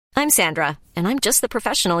I'm Sandra, and I'm just the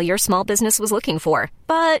professional your small business was looking for.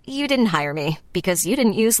 But you didn't hire me because you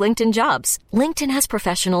didn't use LinkedIn Jobs. LinkedIn has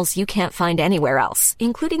professionals you can't find anywhere else,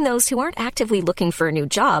 including those who aren't actively looking for a new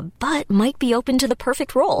job, but might be open to the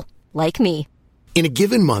perfect role, like me. In a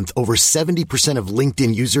given month, over 70% of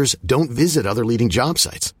LinkedIn users don't visit other leading job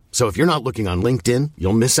sites. So if you're not looking on LinkedIn,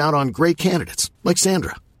 you'll miss out on great candidates like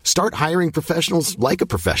Sandra. Start hiring professionals like a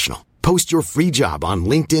professional. Post your free job on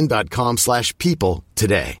linkedin.com/people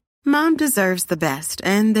today. Mom deserves the best,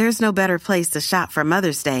 and there's no better place to shop for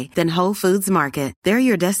Mother's Day than Whole Foods Market. They're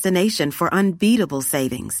your destination for unbeatable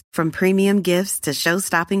savings, from premium gifts to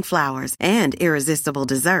show-stopping flowers and irresistible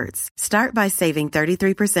desserts. Start by saving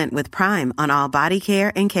 33% with Prime on all body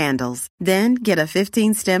care and candles. Then get a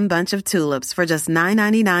 15-stem bunch of tulips for just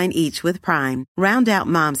 $9.99 each with Prime. Round out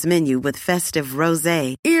Mom's menu with festive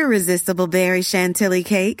rosé, irresistible berry chantilly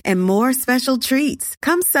cake, and more special treats.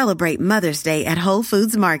 Come celebrate Mother's Day at Whole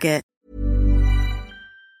Foods Market.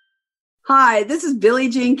 Hi, this is Billie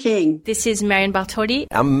Jean King. This is Marion Bartoli.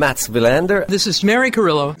 I'm Mats Wilander. This is Mary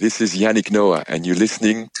Carrillo. This is Yannick Noah, and you're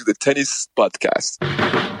listening to the Tennis Podcast.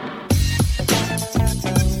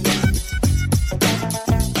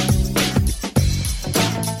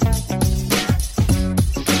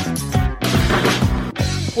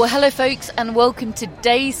 Well, hello folks, and welcome to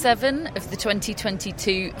day 7 of the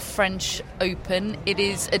 2022 French Open. It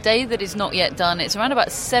is a day that is not yet done. It's around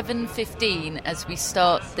about 7:15 as we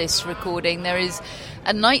start this recording. There is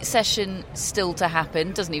a night session still to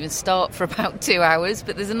happen. Doesn't even start for about 2 hours,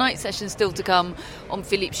 but there's a night session still to come on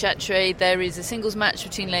Philippe Chatrier. There is a singles match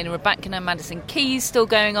between Lena Rybakina and Madison Keys still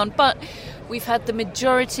going on, but we've had the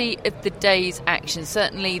majority of the day's action,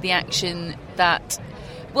 certainly the action that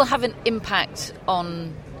will have an impact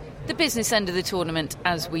on the business end of the tournament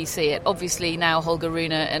as we see it. Obviously now Holger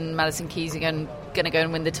Rune and Madison Keys are going to go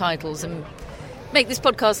and win the titles and make this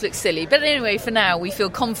podcast look silly. But anyway, for now, we feel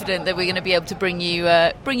confident that we're going to be able to bring you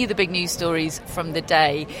the big news stories from the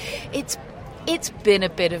day. It's been a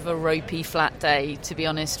bit of a ropey, flat day, to be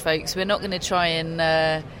honest, folks. We're not going to try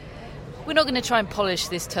and polish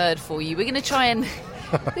this turd for you. We're going to try and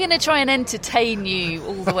entertain you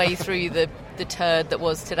all the way through the turd that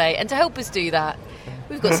was today. And to help us do that,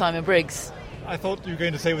 we've got Simon Briggs. I thought you were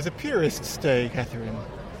going to say it was a purist's day, Catherine.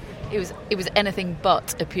 It was anything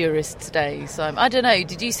but a purist's day, Simon. I don't know,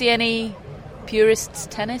 did you see any purists'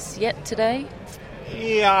 tennis yet today?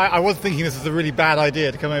 Yeah, I was thinking this was a really bad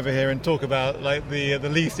idea to come over here and talk about like the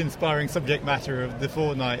least inspiring subject matter of the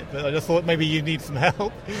fortnight, but I just thought maybe you need some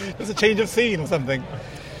help. There's a change of scene or something.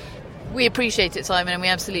 We appreciate it, Simon, and we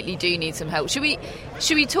absolutely do need some help. Should we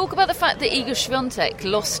talk about the fact that Iga Swiatek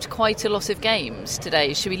lost quite a lot of games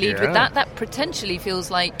today? Should we lead with that? That potentially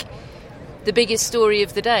feels like the biggest story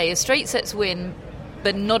of the day. A straight sets win,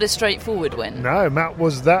 but not a straightforward win. No, Matt,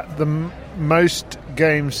 was that the most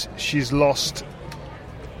games she's lost,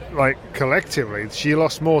 like, collectively? She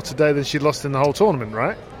lost more today than she lost in the whole tournament,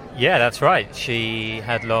 right? Yeah, that's right. She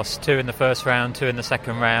had lost 2 in the first round, 2 in the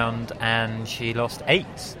second round, and she lost 8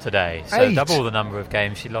 today. So 8? Double the number of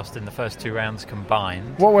games she lost in the first 2 rounds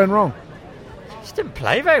combined. What went wrong? She didn't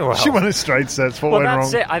play very well. She won in straight sets. What went wrong?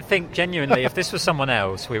 Well, that's it. I think, genuinely, if this was someone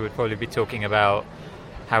else, we would probably be talking about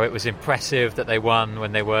how it was impressive that they won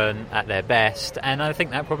when they weren't at their best. And I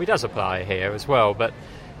think that probably does apply here as well. But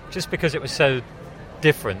just because it was so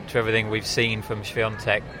different to everything we've seen from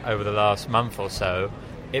Swiatek over the last month or so,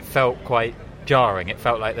 it felt quite jarring. It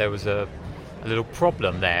felt like there was a little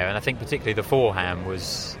problem there, and I think particularly the forehand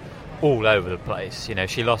was all over the place. You know,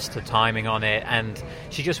 she lost her timing on it, and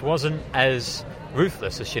she just wasn't as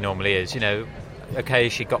ruthless as she normally is. You know, okay,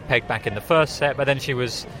 she got pegged back in the first set, but then she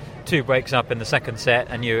was 2 breaks up in the second set,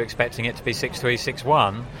 and you were expecting it to be 6-3,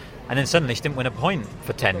 6-1, and then suddenly she didn't win a point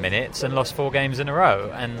for 10 minutes and lost 4 games in a row,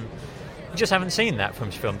 and you just haven't seen that from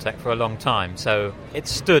Swiatek for a long time. So it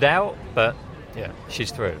stood out, but yeah,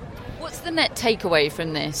 she's through. What's the net takeaway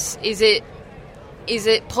from this? Is it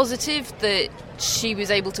positive that she was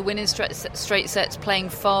able to win in straight sets, playing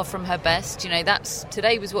far from her best? You know,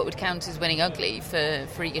 today was what would count as winning ugly for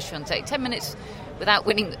Iga Swiatek. 10 minutes without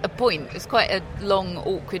winning a point is quite a long,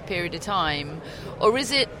 awkward period of time. Or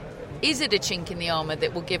is it a chink in the armour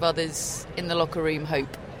that will give others in the locker room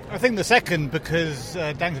hope? I think the second, because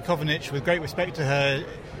Danka Kovinic, with great respect to her,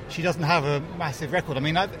 she doesn't have a massive record. I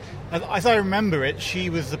mean, as I remember it, she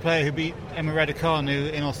was the player who beat Emma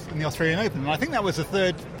Raducanu in the Australian Open. And I think that was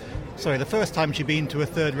the first time she'd been to a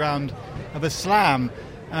third round of a slam.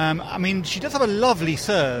 I mean, she does have a lovely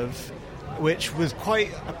serve, which was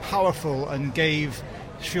quite powerful and gave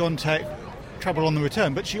Swiatek trouble on the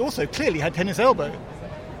return. But she also clearly had tennis elbow.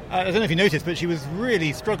 I don't know if you noticed, but she was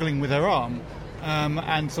really struggling with her arm.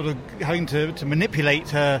 and sort of having to manipulate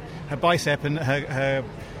her bicep and her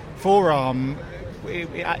forearm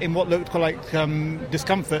in what looked quite like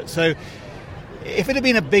discomfort. So if it had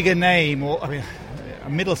been a bigger name, or a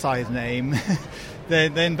middle-sized name,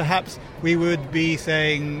 then perhaps we would be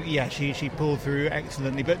saying, yeah, she pulled through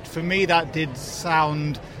excellently. But for me, that did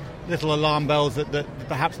sound little alarm bells that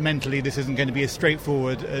perhaps mentally this isn't going to be as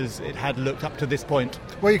straightforward as it had looked up to this point.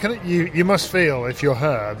 Well, you must feel, if you're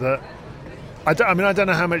her, that I don't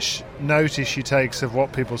know how much notice she takes of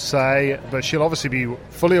what people say, but she'll obviously be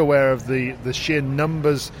fully aware of the sheer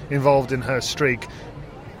numbers involved in her streak.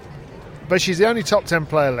 But she's the only top 10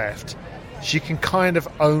 player left. She can kind of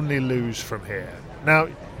only lose from here. Now,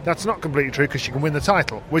 that's not completely true because she can win the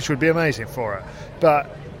title, which would be amazing for her.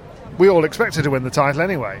 But we all expect her to win the title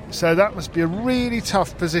anyway. So that must be a really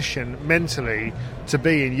tough position mentally to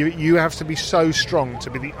be in. You have to be so strong to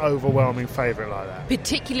be the overwhelming favourite like that.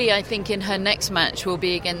 Particularly, I think, in her next match, which will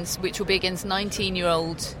be against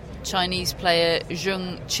 19-year-old Chinese player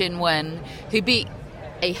Zheng Qinwen, who beat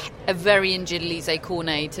a very injured Lise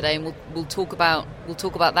Cornet today, and we'll talk about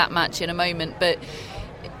that match in a moment. But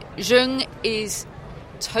Zheng is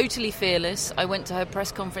totally fearless. I went to her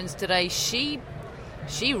press conference today. She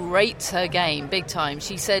rates her game big time.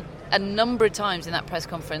 She said a number of times in that press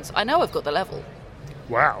conference, I know I've got the level.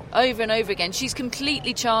 Wow. Over and over again. She's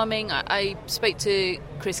completely charming. I spoke to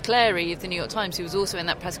Chris Clary of the New York Times, who was also in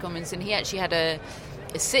that press conference, and he actually had a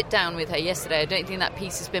sit down with her yesterday. I don't think that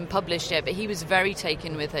piece has been published yet, but he was very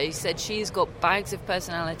taken with her. He said she's got bags of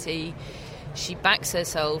personality. She backs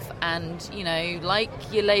herself, and, like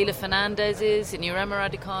your Leylah Fernandez's and your Emma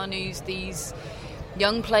Raducanu's, these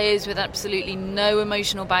young players with absolutely no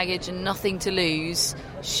emotional baggage and nothing to lose,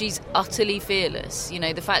 she's utterly fearless.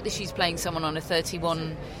 The fact that she's playing someone on a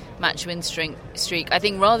 31 match win streak, I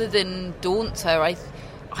think rather than daunt her, I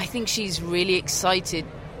think she's really excited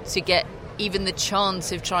to get even the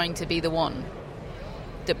chance of trying to be the one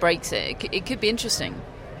that breaks it. It could be interesting.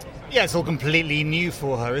 Yeah, it's all completely new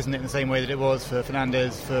for her, isn't it? In the same way that it was for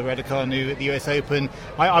Fernandez, for Raducanu at the US Open.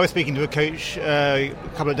 I was speaking to a coach a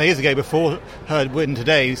couple of days ago before her win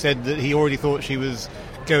today, who said that he already thought she was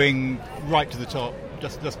going right to the top,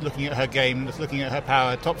 just looking at her game, just looking at her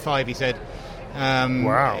power. Top 5, he said.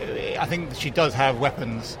 Wow. I think she does have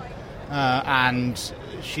weapons, and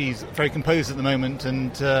she's very composed at the moment,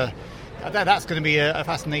 and that's going to be a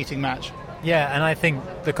fascinating match. Yeah, and I think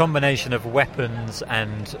the combination of weapons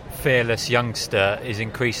and fearless youngster is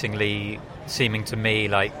increasingly seeming to me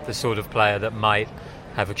like the sort of player that might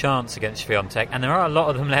have a chance against Swiatek. And there are a lot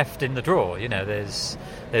of them left in the draw. There's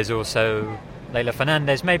also Leylah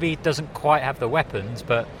Fernandez. Maybe doesn't quite have the weapons,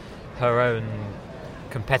 but her own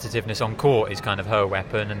competitiveness on court is kind of her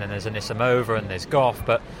weapon. And then there's Anisimova and there's Goff,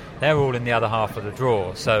 but they're all in the other half of the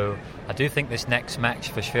draw. So I do think this next match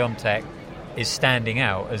for Swiatek is standing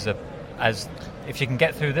out as if she can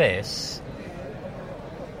get through this,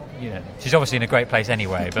 she's obviously in a great place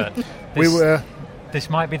anyway, but this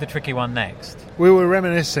might be the tricky one next. We were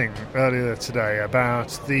reminiscing earlier today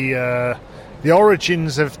about the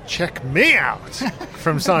origins of Check Me Out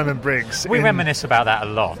from Simon Briggs. We reminisce about that a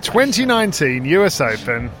lot. 2019 US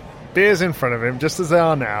Open, beers in front of him, just as they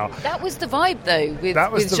are now. That was the vibe, though, with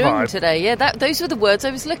Zheng today. Yeah, those were the words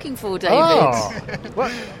I was looking for, David. Oh,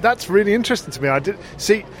 well, that's really interesting to me. I did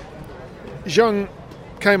see. Zheng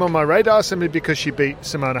came on my radar simply because she beat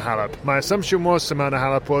Simona Halep. My assumption was Simona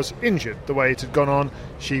Halep was injured the way it had gone on.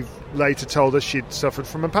 She later told us she'd suffered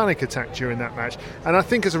from a panic attack during that match. And I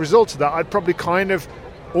think as a result of that, I'd probably kind of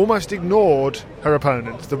almost ignored her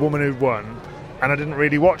opponent, the woman who'd won, and I didn't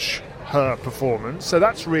really watch her performance. So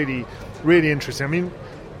that's really, really interesting. I mean,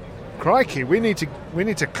 crikey, we need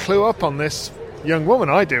to clue up on this young woman.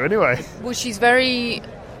 I do, anyway. Well, she's very...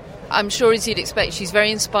 I'm sure, as you'd expect, she's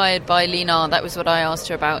very inspired by Lina. That was what I asked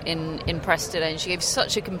her about in press today, and she gave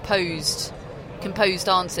such a composed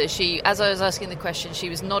answer. As I was asking the question, she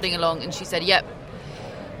was nodding along, and she said, "Yep."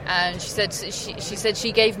 And she said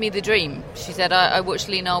she gave me the dream. She said, "I watched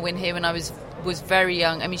Lina win here when I was very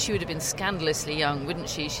young." I mean, she would have been scandalously young, wouldn't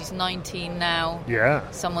she? She's 19 now. Yeah.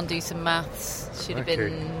 Someone do some maths. She'd have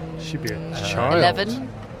been. She'd be a child. 11.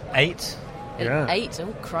 8. Yeah. 8.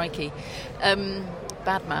 Oh, crikey.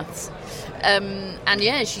 Bad maths. And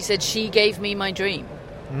yeah, she said she gave me my dream.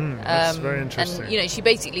 That's very interesting. And she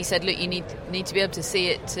basically said, look, you need to be able to see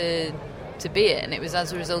it to be it, and it was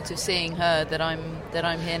as a result of seeing her that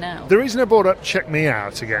I'm here now. The reason I brought up Check Me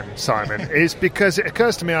Out again, Simon, is because it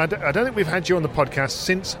occurs to me I don't think we've had you on the podcast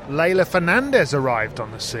since Leylah Fernandez arrived on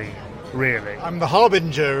the scene. really. I'm the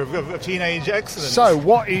harbinger of teenage excellence. So,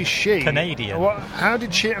 what is she? Canadian. How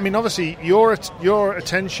did she... I mean, obviously, your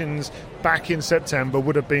attentions back in September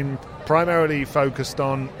would have been primarily focused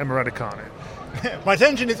on Emma Raducanu. My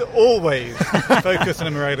attention is always focused on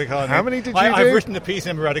Emma Raducanu. How many did you do? I've written a piece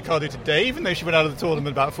on Emma Raducanu today, even though she went out of the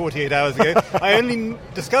tournament about 48 hours ago. I only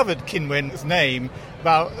discovered Qinwen's name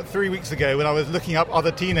about 3 weeks ago when I was looking up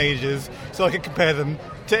other teenagers so I could compare them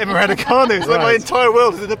to Emma Raducanu. So my entire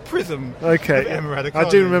world is in a prism of Emma Raducanu. I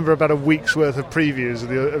do remember about a week's worth of previews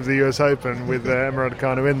of the US Open with Emma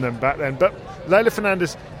Raducanu in them back then. But Leylah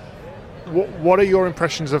Fernandez, what are your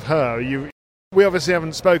impressions of her? We obviously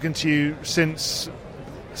haven't spoken to you since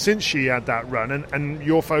she had that run, and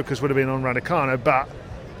your focus would have been on Raducanu, but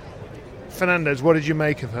Fernandez, what did you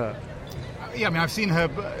make of her? Yeah, I mean, I've seen her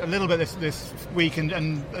a little bit this week,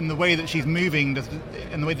 and the way that she's moving,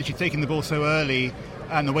 and the way that she's taking the ball so early,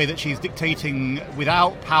 and the way that she's dictating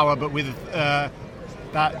without power, but with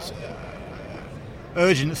that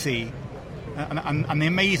urgency, and the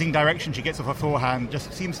amazing direction she gets off her forehand,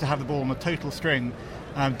 just seems to have the ball on a total string.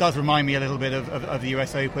 Does remind me a little bit of the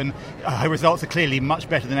US Open. Her results are clearly much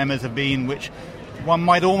better than Emma's have been, which one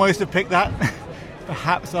might almost have picked that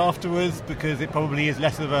perhaps afterwards, because it probably is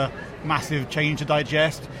less of a massive change to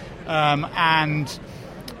digest. And,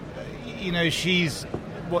 you know, she's,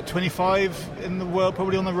 25 in the world,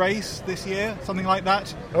 probably on the race this year, something like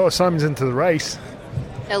that. Oh, Simon's into the race.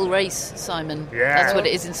 El Race, Simon. Yeah. That's what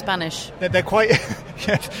it is in Spanish. They're quite...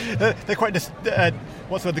 they're quite...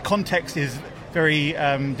 the context is very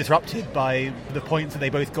disrupted by the points that they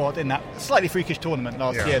both got in that slightly freakish tournament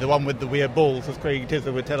last year, the one with the weird balls, as Craig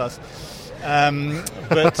Tisler would tell us.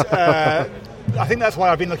 But I think that's why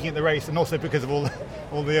I've been looking at the race, and also because of all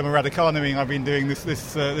the Emma Raducanuing I've been doing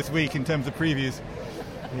this week in terms of previews.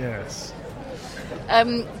 Yes.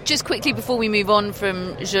 Just quickly before we move on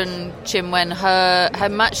from Jeon Qinwen, her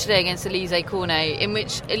match today against Alizé Cornet, in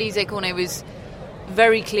which Alizé Cornet was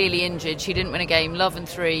very clearly injured. She didn't win a game, love and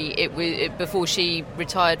 3 before she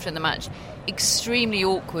retired from the match. Extremely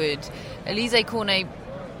awkward. Alizé Cornet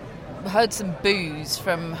heard some boos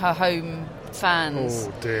from her home fans.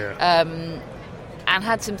 Oh dear. And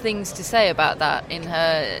had some things to say about that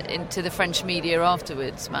into the French media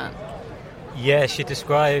afterwards, Matt. Yeah, she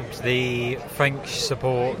described the French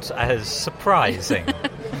support as surprising.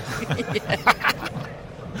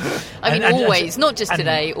 I mean, always, not just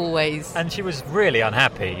today, always. And she was really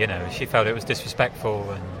unhappy, she felt it was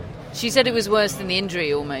disrespectful. And she said it was worse than the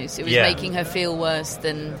injury almost. It was making her feel worse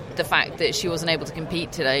than the fact that she wasn't able to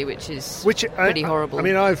compete today, which is pretty horrible. I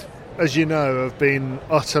mean, I've been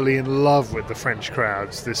utterly in love with the French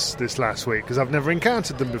crowds this last week, because I've never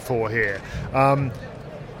encountered them before here.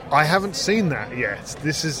 I haven't seen that yet.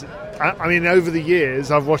 Over the years,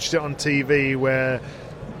 I've watched it on TV where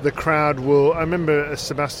the crowd will... I remember a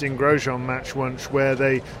Sébastien Grosjean match once where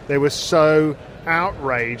they were so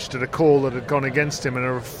outraged at a call that had gone against him and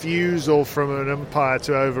a refusal from an umpire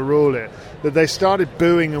to overrule it, that they started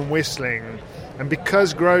booing and whistling, and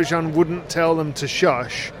because Grosjean wouldn't tell them to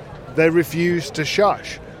shush, they refused to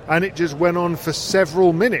shush, and it just went on for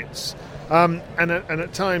several minutes. And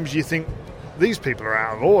at times you think, these people are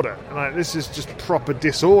out of order. This is just proper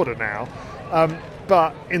disorder now.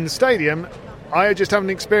 But in the stadium, I just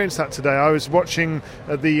haven't experienced that today. I was watching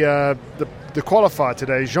the qualifier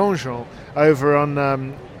today, Jean over on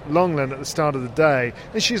Longland at the start of the day,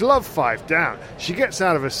 and she's love 5 down. She gets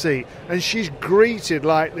out of her seat and she's greeted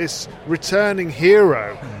like this returning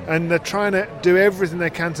hero, and they're trying to do everything they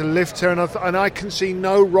can to lift her. And I can see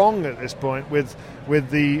no wrong at this point with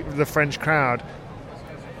the French crowd.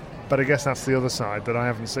 But I guess that's the other side that I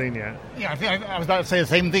haven't seen yet. Yeah, I was about to say the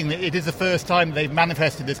same thing. It is the first time they've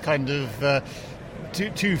manifested this kind of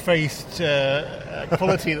two-faced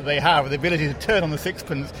quality that they have, the ability to turn on the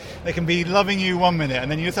sixpence. They can be loving you 1 minute, and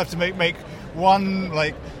then you just have to make one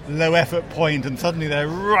low-effort point, and suddenly they're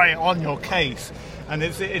right on your case. And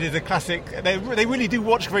it is a classic. They really do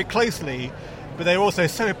watch very closely, but they're also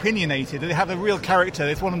so opinionated. They have a real character.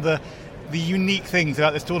 It's one of the unique things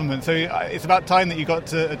about this tournament, so it's about time that you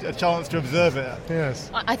got a chance to observe it. Yes,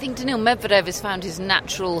 I think Daniil Medvedev has found his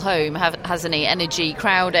natural home, hasn't he?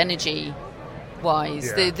 Crowd energy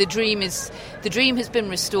wise. Yeah. The dream has been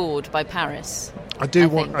restored by Paris. I do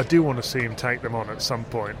want to see him take them on at some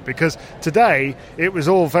point, because today it was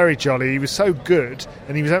all very jolly. He was so good,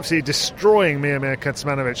 and he was absolutely destroying Miomir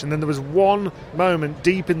Kecmanovic. And then there was one moment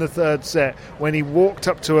deep in the third set when he walked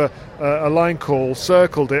up to a line call,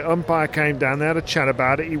 circled it, umpire came down, they had a chat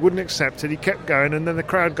about it, he wouldn't accept it, he kept going, and then the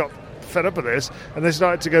crowd got fed up with this, and they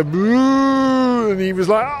started to go boo, and he was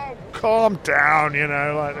like, oh, calm down,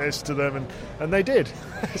 like this to them, and they did.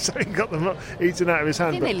 So he got them eaten out of his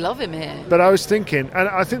hand. I think they love him here. But I was thinking, and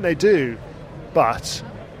I think they do, but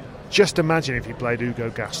just imagine if he played Hugo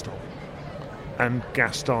Gaston, and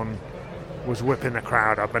Gaston was whipping the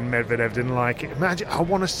crowd up and Medvedev didn't like it. Imagine, I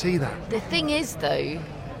want to see that. The thing is, though,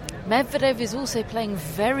 Medvedev is also playing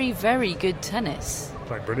very, very good tennis.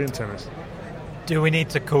 Playing brilliant tennis. Do we need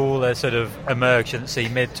to call a sort of emergency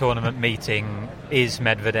mid-tournament meeting, is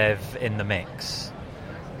Medvedev in the mix?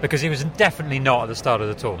 Because he was definitely not at the start of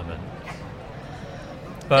the tournament.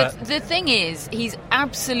 But the thing is, he's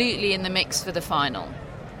absolutely in the mix for the final.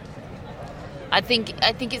 I think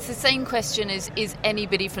it's the same question as, is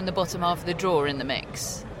anybody from the bottom half of the draw in the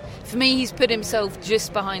mix? For me, he's put himself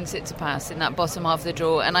just behind Tsitsipas in that bottom half of the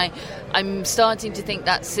draw, and I'm starting to think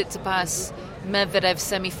that Tsitsipas-Medvedev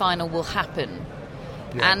semi-final will happen.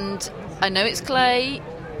 Yeah. And I know it's clay,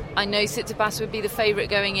 I know Tsitsipas would be the favourite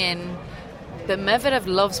going in, but Medvedev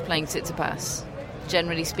loves playing Tsitsipas,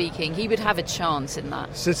 generally speaking. He would have a chance in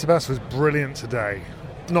that. Tsitsipas was brilliant today.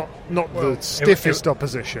 Not the stiffest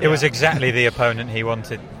opposition. It was exactly the opponent he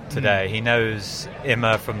wanted today. He knows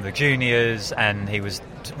Imma from the juniors, and he was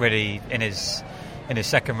really in his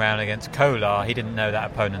second round against Kolar. He didn't know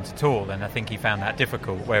that opponent at all, and I think he found that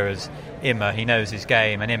difficult. Whereas Imma, he knows his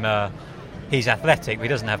game, and Imma, he's athletic, but he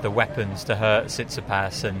doesn't have the weapons to hurt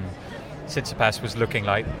Tsitsipas, and Tsitsipas was looking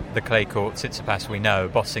like the clay court Tsitsipas we know,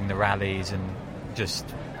 bossing the rallies and just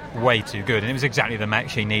way too good. And it was exactly the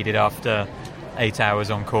match he needed after 8 hours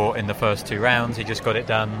on court in the first 2 rounds. He just got it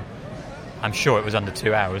done. I'm sure it was under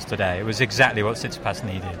 2 hours today. It was exactly what Tsitsipas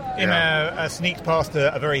needed. Imma sneaked past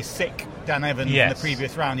a very sick Dan Evans in the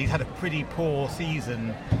previous round. He's had a pretty poor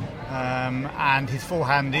season, and his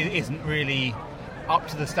forehand isn't really up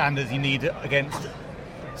to the standards you need against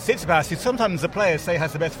Tsitsipas, who sometimes the players say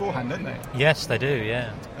has the best forehand, don't they? Yes, they do,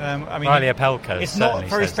 yeah. Riley Opelka. It's not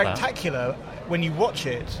very spectacular when you watch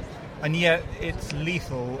it, and yet it's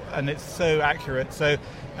lethal and it's so accurate. So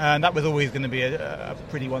that was always going to be a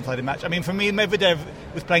pretty one-sided match. I mean, for me, Medvedev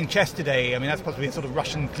was playing chess today. I mean, that's possibly a sort of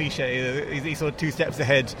Russian cliche. He's sort of 2 steps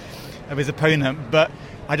ahead of his opponent. But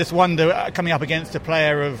I just wonder, coming up against a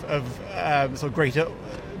player of sort of greater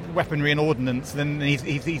weaponry and ordnance, then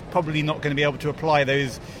he's probably not going to be able to apply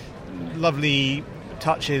those lovely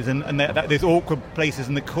touches and those awkward places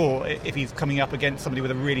in the court if he's coming up against somebody with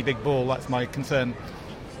a really big ball. That's my concern.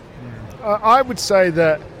 I would say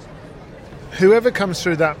that whoever comes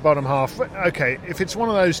through that bottom half, okay, if it's one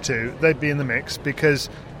of those two, they'd be in the mix, because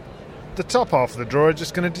the top half of the draw are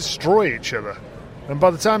just going to destroy each other. And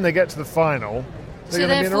by the time they get to the final, they're going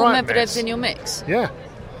to be in the right mix. So therefore Medvedev's in your mix? Yeah.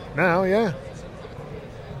 Now, yeah.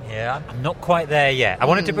 Yeah, I'm not quite there yet. I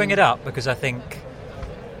wanted to bring it up because I think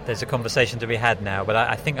there's a conversation to be had now, but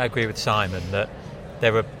I think I agree with Simon that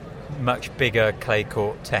there are much bigger clay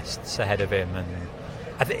court tests ahead of him, and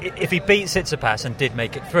if he beat Tsitsipas and did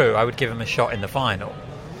make it through, I would give him a shot in the final.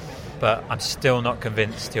 But I'm still not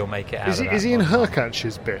convinced he'll make it out. Is he in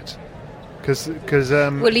Hurkacz's bit? Because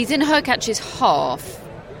well, he's in Hurkacz's half,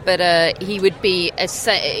 but he would be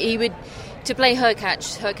to play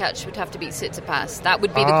Hurkacz would have to beat Tsitsipas. That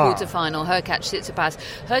would be the quarterfinal. Hurkacz-Tsitsipas.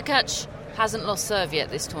 Hurkacz hasn't lost serve yet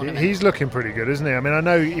this tournament. He's looking pretty good, isn't he? I mean, I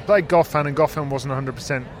know he played Goffin, and Goffin wasn't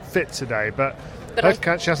 100% fit today, but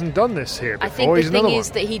Hurkacz hasn't done this here before. I think the thing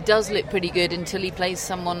is that he does look pretty good until he plays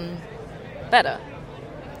someone better.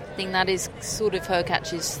 I think that is sort of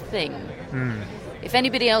Hurkacz's thing. If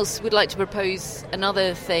anybody else would like to propose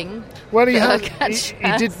another thing, well, he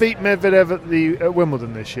did beat Medvedev at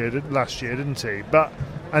Wimbledon last year, didn't he?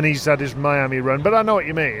 And he's had his Miami run. But I know what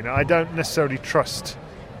you mean. I don't necessarily trust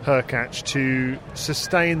Hurkacz to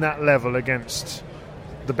sustain that level against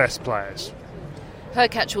the best players.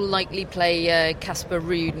 Hurkacz will likely play Casper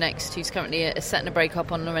Ruud next, who's currently a set and a break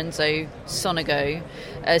up on Lorenzo Sonego.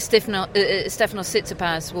 Stefanos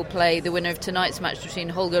Tsitsipas will play the winner of tonight's match between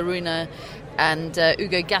Holger Rune and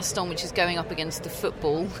Hugo Gaston, which is going up against the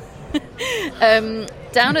football.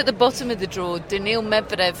 Down at the bottom of the draw, Daniil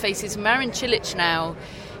Medvedev faces Marin Cilic now,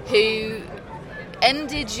 who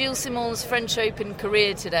ended Gilles Simon's French Open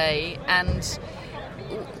career today and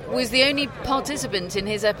was the only participant in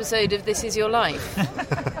his episode of This Is Your Life.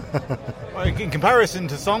 Well, in comparison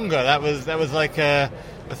to Tsonga, that was like a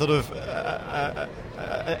sort of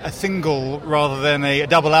a single rather than a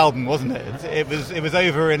double album, wasn't it? It was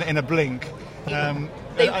over in a blink.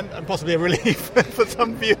 and possibly a relief for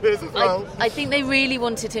some viewers as well. I think they really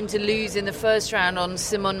wanted him to lose in the first round on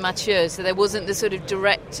Simon Mathieu, so there wasn't the sort of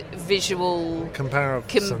direct visual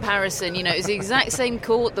comparison. You know, it was the exact same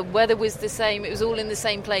court, the weather was the same, it was all in the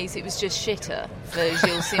same place, it was just shitter for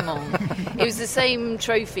Gilles Simon. It was the same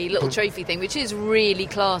little trophy thing, which is really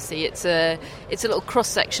classy. It's a little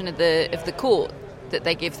cross-section of the court that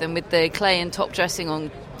they give them with the clay and top dressing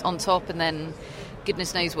on top, and then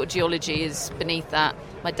goodness knows what geology is beneath that.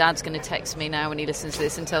 My dad's going to text me now when he listens to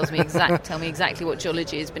this and tell me exactly what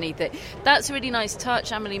geology is beneath it. That's a really nice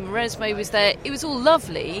touch. Amélie Mauresmo was there. It was all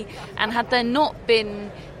lovely, and had there not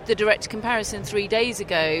been the direct comparison 3 days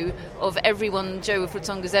ago of everyone Jo-Wilfried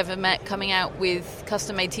Tsonga's ever met coming out with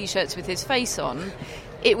custom-made T-shirts with his face on,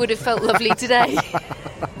 it would have felt lovely today.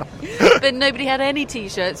 But nobody had any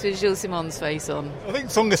T-shirts with Gilles Simon's face on. I think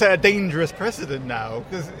Tsonga set a dangerous precedent now,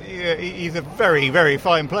 because he's a very, very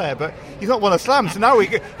fine player, but he's not won a slam. So now we're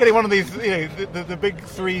getting one of these, the big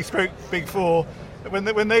three stroke big four. When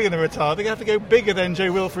they're going to retire, they have to go bigger than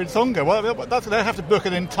Jo-Wilfried Tsonga. Well, they have to book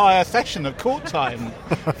an entire session of court time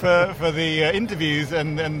for the interviews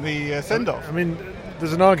and the send-off. I mean,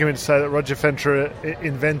 there's an argument to say that Roger Federer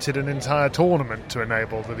invented an entire tournament to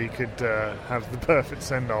enable that he could have the perfect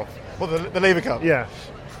send-off. Well, the Labour Cup? Yeah.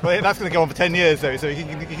 Well, that's going to go on for 10 years, though, so he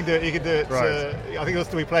can do it. Right. I think he'll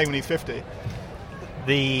still be playing when he's 50.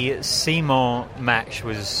 The Simon match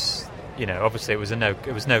was, obviously it was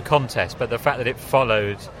no contest, but the fact that it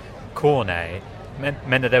followed Cornet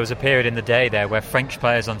meant that there was a period in the day there where French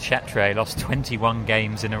players on Chartres lost 21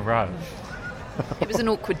 games in a row. It was an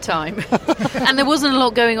awkward time. And there wasn't a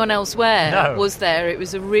lot going on elsewhere, was there? It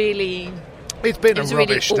was a really... It's been a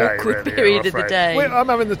rubbish really day, awkward really, period of the day. I'm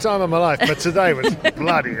having the time of my life, but today was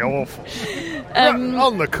bloody awful.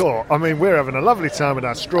 On the court, I mean, we're having a lovely time with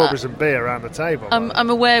our strawberries and beer around the table.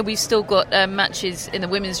 I'm aware we've still got matches in the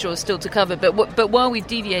women's draw still to cover, but while we've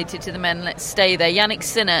deviated to the men, let's stay there. Yannick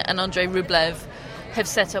Sinner and Andrei Rublev have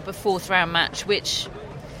set up a fourth-round match, which...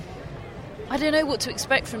 I don't know what to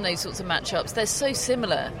expect from those sorts of matchups. They're so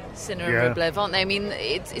similar, Sinner and Rublev, aren't they? I mean,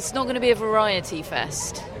 it's not going to be a variety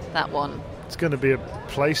fest, that one. It's going to be a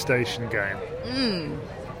PlayStation game.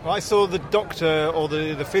 Well, I saw the doctor or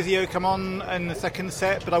the physio come on in the second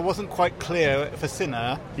set, but I wasn't quite clear for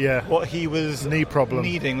Sinner what he was knee problem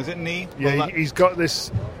needing. Was it knee? Yeah, well, he's got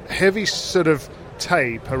this heavy sort of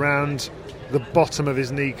tape around the bottom of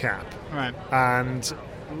his kneecap. Right. And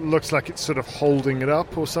looks like it's sort of holding it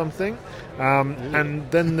up or something. And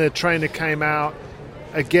then the trainer came out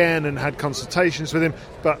again and had consultations with him,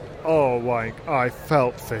 but I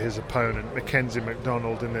felt for his opponent, Mackenzie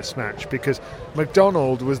McDonald, in this match, because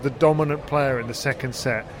McDonald was the dominant player in the second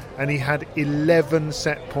set and he had 11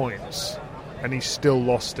 set points and he still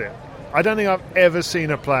lost it. I don't think I've ever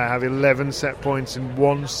seen a player have 11 set points in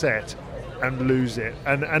one set and lose it,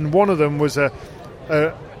 and one of them was a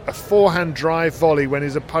forehand drive volley when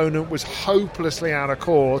his opponent was hopelessly out of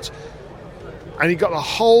court, and he got the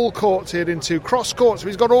whole court to hit into cross court, so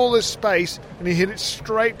he's got all this space, and he hit it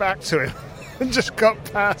straight back to him and just got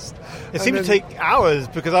past. It seemed to take hours,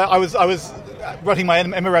 because I was writing my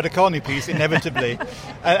Emma Raducanu piece inevitably,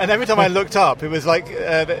 and every time I looked up, it was like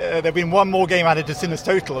there'd been one more game added to Sinner's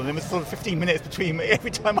total, and it was sort of 15 minutes between every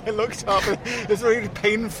time I looked up. It was a really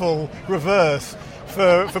painful reverse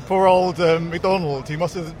for poor old McDonald. He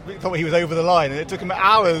must have thought he was over the line, and it took him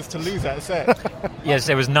hours to lose that set. Yes,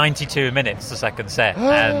 there was 92 minutes the second set,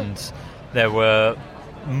 and there were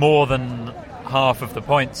more than half of the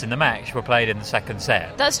points in the match were played in the second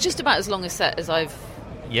set. That's just about as long a set as I've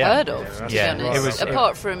heard of, to be honest.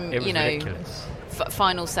 Apart from,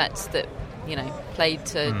 final sets that, played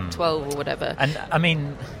to 12 or whatever. And, I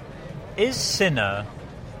mean, is Sinner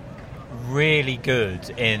really good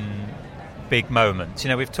in big moments?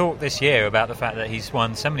 We've talked this year about the fact that he's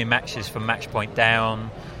won so many matches from match point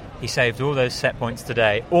down. He saved all those set points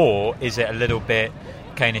today. Or is it a little bit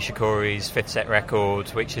Kei Nishikori's fifth set record,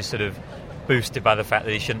 which is sort of boosted by the fact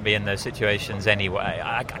that he shouldn't be in those situations anyway?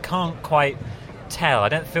 I can't quite tell. I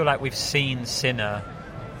don't feel like we've seen Sinner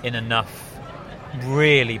in enough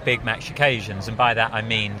really big match occasions, and by that I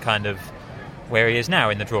mean kind of where he is now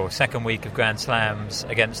in the draw, second week of Grand Slams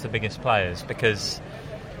against the biggest players, because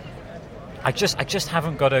I just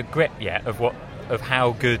haven't got a grip yet of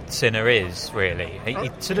how good Sinner is, really. He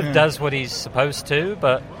sort of does what he's supposed to,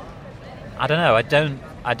 but I don't know.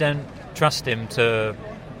 I don't trust him to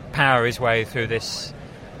power his way through this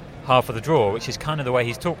half of the draw, which is kind of the way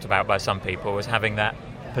he's talked about by some people as having that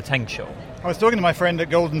potential. I was talking to my friend at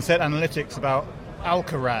Golden Set Analytics about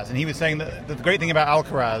Alcaraz, and he was saying that the great thing about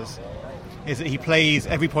Alcaraz is that he plays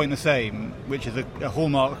every point the same, which is a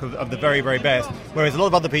hallmark of the very, very best. Whereas a lot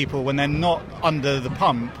of other people, when they're not under the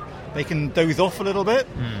pump, they can doze off a little bit.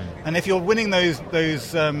 And if you're winning those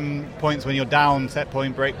points when you're down, set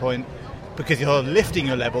point, break point, because you're lifting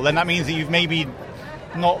your level, then that means that you've maybe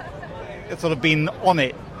not sort of been on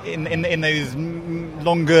it in those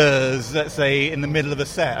longers, let's say, in the middle of a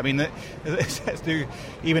set. I mean, sets do,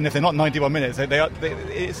 even if they're not 91 minutes,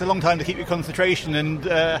 it's a long time to keep your concentration,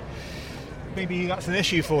 and maybe that's an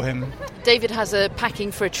issue for him. David has a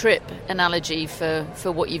packing for a trip analogy for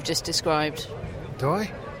what you've just described. Do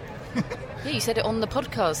I? Yeah, you said it on the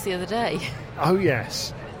podcast the other day. Oh,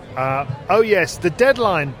 yes. The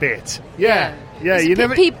deadline bit. Yeah. You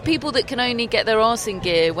never... People that can only get their arse in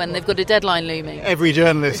gear when they've got a deadline looming. Every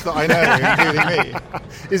journalist that I know, including me.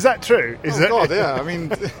 Is that true? God, yeah. I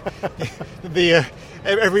mean,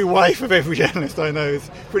 every wife of every journalist I know is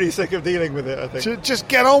pretty sick of dealing with it, I think. Just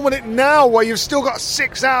get on with it now while you've still got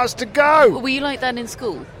 6 hours to go. Were you like that in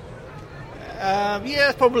school?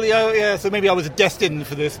 Yeah, probably. Yeah, so maybe I was destined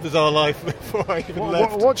for this bizarre life before I even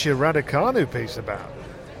left. What's your Raducanu piece about?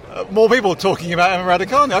 More people talking about Emma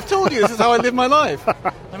Raducanu. I've told you, this is how I live my life.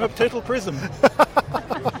 I'm a total prism.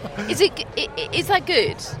 Is that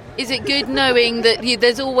good? Is it good knowing that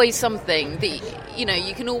there's always something that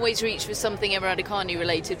you can always reach for something Emma Raducanu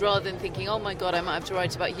related, rather than thinking, oh my God, I might have to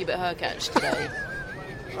write about Hubert Hurkacz today?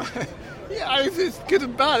 Yeah, it's good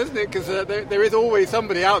and bad, isn't it? Because there is always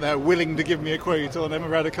somebody out there willing to give me a quote on Emma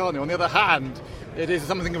Raducanu. On the other hand, it is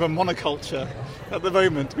something of a monoculture at the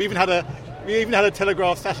moment. We even had a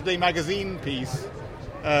Telegraph Saturday magazine piece,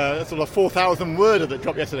 sort of 4,000-worder that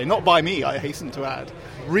dropped yesterday. Not by me, I hasten to add.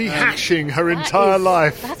 Rehashing her entire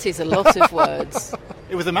life. That is a lot of words.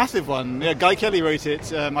 It was a massive one. Yeah, Guy Kelly wrote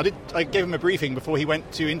it. I gave him a briefing before he went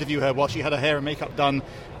to interview her while she had her hair and makeup done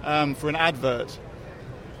for an advert.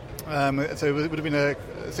 So it would have been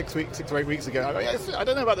 6 or 8 weeks ago. I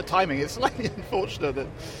don't know about the timing. It's slightly unfortunate that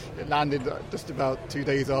it landed just about 2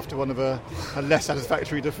 days after one of her less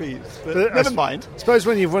satisfactory defeats. But never mind. I suppose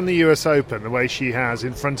when you've won the US Open the way she has,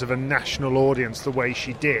 in front of a national audience the way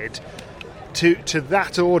she did, to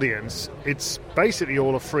that audience, it's basically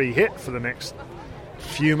all a free hit for the next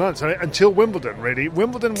few months. I mean, until Wimbledon, really.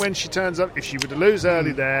 Wimbledon, when she turns up, if she were to lose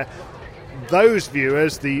early there, those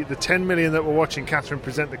viewers, the 10 million that were watching Catherine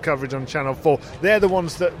present the coverage on Channel 4, they're the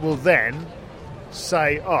ones that will then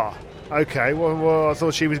say, okay, well I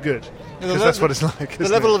thought she was good. Because that's what it's like. The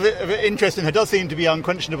level of interest in her does seem to be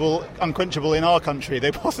unquenchable in our country,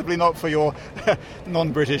 though possibly not for your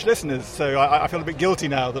non-British listeners. So I feel a bit guilty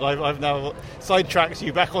now that I've now sidetracked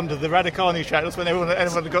you back onto the Raducanu track. That's when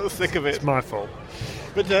everyone got sick of it. It's my fault.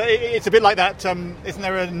 But it's a bit like that. Isn't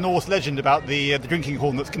there a Norse legend about the drinking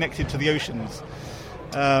horn that's connected to the oceans?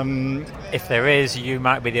 If there is, you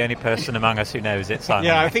might be the only person among us who knows it, Simon.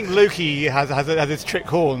 Yeah, I think Loki has his trick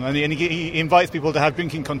horn, and he invites people to have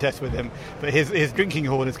drinking contests with him. But his drinking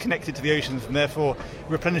horn is connected to the oceans, and therefore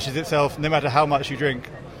replenishes itself no matter how much you drink.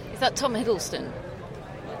 Is that Tom Hiddleston?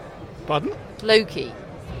 Pardon? Loki.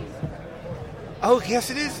 Oh, yes,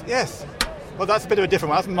 it is. Yes. Well, that's a bit of a different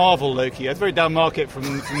one. That's Marvel Loki. That's very down market from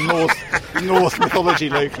Norse mythology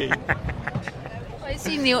Loki. I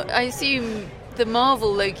assume the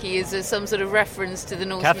Marvel Loki is some sort of reference to the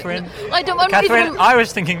Norse. Catherine, Catherine, I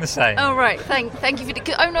was thinking the same. Oh right, thank you for.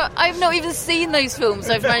 I've not even seen those films.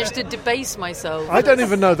 I've managed to debase myself. I don't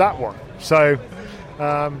even know that one. So,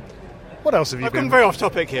 what else have you I've been? gone very off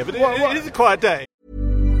topic here, but it is a quiet day.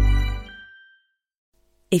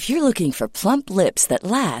 If you're looking for plump lips that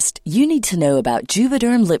last, you need to know about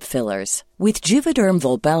Juvederm lip fillers. With Juvederm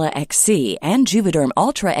Volbella XC and Juvederm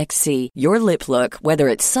Ultra XC, your lip look, whether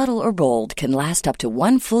it's subtle or bold, can last up to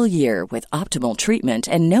 1 full year with optimal treatment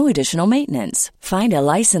and no additional maintenance. Find a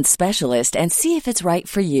licensed specialist and see if it's right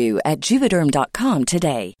for you at Juvederm.com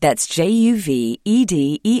today. That's JUVEDERM.com.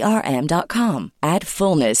 Add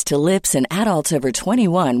fullness to lips in adults over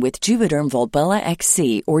 21 with Juvederm Volbella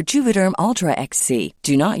XC or Juvederm Ultra XC.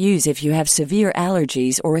 Do not use if you have severe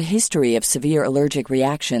allergies or a history of severe allergic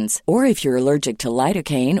reactions, or if you're allergic to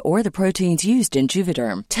lidocaine or the proteins used in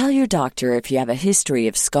Juvederm. Tell your doctor if you have a history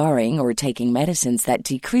of scarring or taking medicines that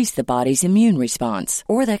decrease the body's immune response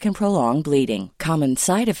or that can prolong bleeding. Common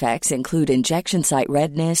side effects include injection site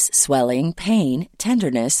redness, swelling, pain,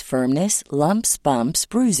 tenderness, firmness, lumps, bumps,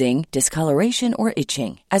 bruising, discoloration, or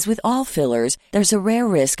itching. As with all fillers, there's a rare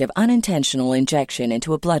risk of unintentional injection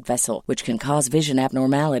into a blood vessel, which can cause vision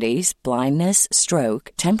abnormalities, blindness,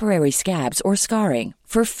 stroke, temporary scabs, or scarring.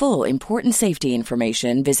 For full, important safety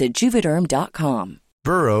information, visit Juvederm.com.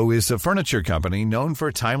 Burrow is a furniture company known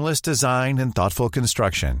for timeless design and thoughtful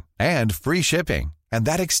construction, and free shipping, And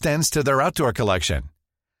that extends to their outdoor collection.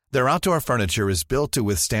 Their outdoor furniture is built to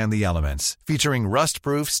withstand the elements, featuring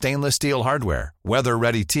rust-proof stainless steel hardware,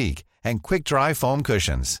 weather-ready teak, and quick-dry foam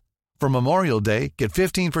cushions. For Memorial Day, get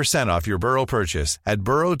 15% off your Burrow purchase at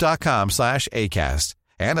burrow.com/ACAST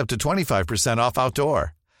and up to 25% off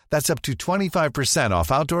outdoor. That's up to 25%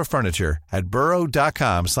 off outdoor furniture at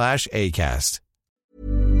burrow.com/ACAST.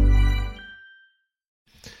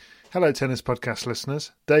 Hello, Tennis Podcast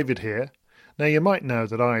listeners. David here. Now, you might know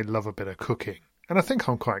that I love a bit of cooking, and I think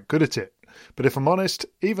I'm quite good at it. But if I'm honest,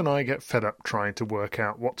 even I get fed up trying to work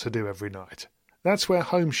out what to do every night. That's where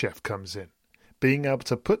Home Chef comes in. Being able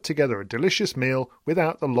to put together a delicious meal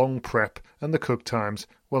without the long prep and the cook times,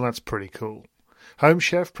 well, that's pretty cool. Home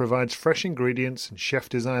Chef provides fresh ingredients and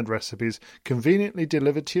chef-designed recipes conveniently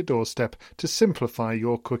delivered to your doorstep to simplify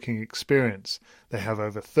your cooking experience. They have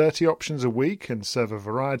over 30 options a week and serve a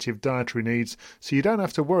variety of dietary needs, so you don't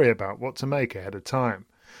have to worry about what to make ahead of time.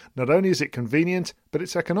 Not only is it convenient, but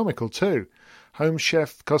it's economical too. Home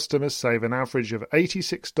Chef customers save an average of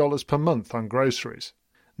 $86 per month on groceries.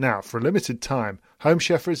 Now, for a limited time, Home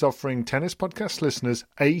Chef is offering Tennis Podcast listeners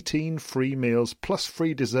 18 free meals plus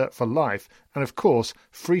free dessert for life and, of course,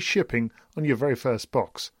 free shipping on your very first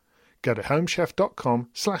box. Go to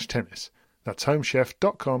homechef.com/tennis. That's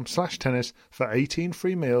homechef.com/tennis for 18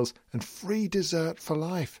 free meals and free dessert for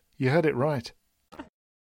life. You heard it right.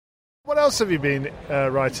 What else have you been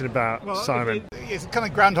writing about, Simon? It's kind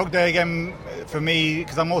of Groundhog Day again for me,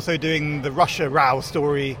 because I'm also doing the Russia row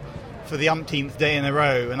story for the umpteenth day in a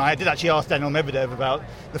row. And I did actually ask Daniel Medvedev about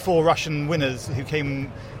the 4 Russian winners who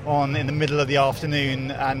came on in the middle of the afternoon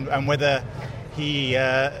and whether he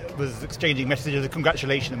was exchanging messages of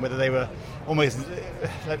congratulation and whether they were almost,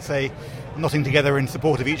 let's say, knotting together in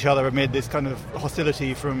support of each other amid this kind of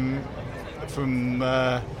hostility from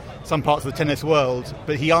some parts of the tennis world.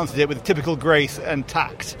 But he answered it with typical grace and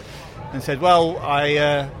tact and said, well,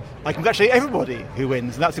 I congratulate everybody who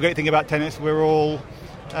wins. And that's the great thing about tennis. We're all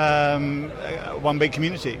one big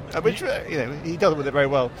community, which he does it with it very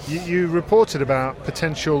well. You reported about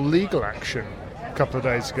potential legal action a couple of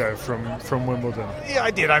days ago from Wimbledon. Yeah,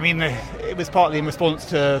 I did. I mean, it was partly in response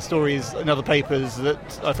to stories in other papers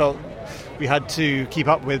that I felt we had to keep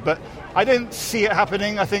up with, but I don't see it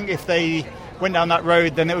happening. I think if they went down that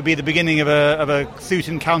road, then it would be the beginning of a suit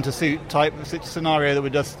and countersuit type scenario that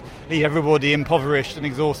would just leave everybody impoverished and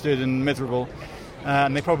exhausted and miserable.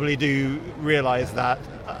 And they probably do realise that.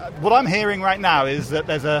 What I'm hearing right now is that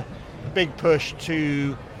there's a big push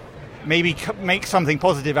to maybe make something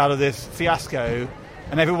positive out of this fiasco,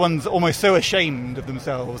 and everyone's almost so ashamed of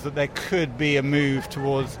themselves that there could be a move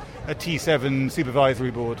towards a T7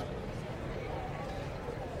 supervisory board.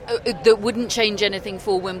 That wouldn't change anything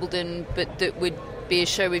for Wimbledon, but that would be a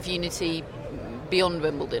show of unity beyond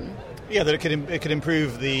Wimbledon. Yeah, that it could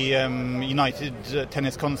improve the united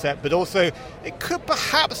tennis concept, but also it could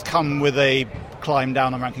perhaps come with a climb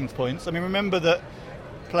down on rankings points. I mean, remember that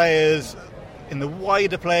players in the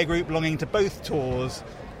wider player group belonging to both tours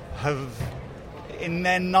have, in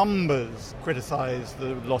their numbers, criticised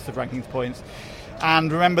the loss of rankings points.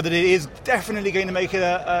 And remember that it is definitely going to make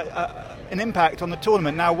an impact on the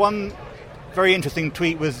tournament. Now, one very interesting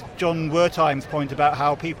tweet was John Wertheim's point about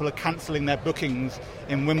how people are cancelling their bookings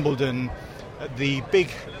in Wimbledon at the big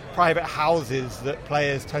private houses that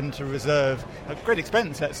players tend to reserve at great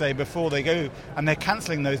expense, let's say, before they go. And they're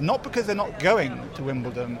cancelling those, not because they're not going to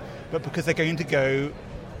Wimbledon, but because they're going to go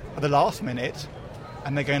at the last minute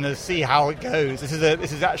and they're going to see how it goes. This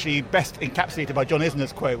is actually best encapsulated by John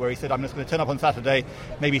Isner's quote, where he said, I'm just going to turn up on Saturday,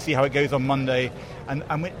 maybe see how it goes on Monday, and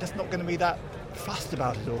we're just not going to be that fussed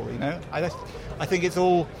about it all, you know. I think it's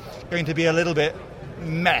all going to be a little bit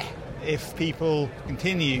meh if people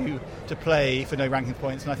continue to play for no ranking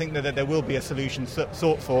points, and I think that there will be a solution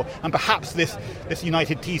sought for, and perhaps this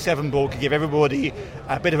united T7 board could give everybody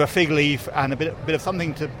a bit of a fig leaf and a bit of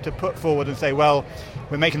something to put forward and say, well,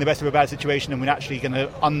 we're making the best of a bad situation and we're actually going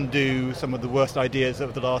to undo some of the worst ideas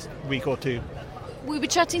of the last week or two. We were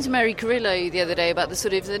chatting to Mary Carrillo the other day about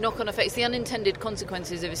the knock-on effects, the unintended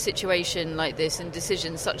consequences of a situation like this and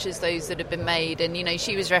decisions such as those that have been made. And,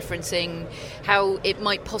 she was referencing how it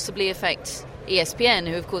might possibly affect ESPN,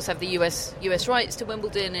 who, of course, have the US rights to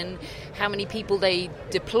Wimbledon, and how many people they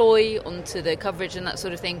deploy onto the coverage and that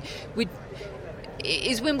sort of thing.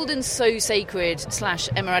 Is Wimbledon so sacred, /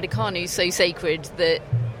 Emma Raducanu so sacred, that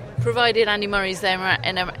provided Andy Murray's there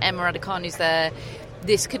and Emma Raducanu's there,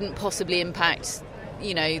 this couldn't possibly impact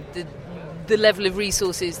the level of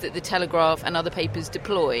resources that the Telegraph and other papers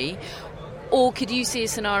deploy? Or could you see a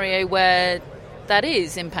scenario where that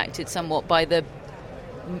is impacted somewhat by the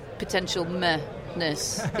potential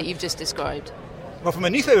mehness that you've just described? Well, from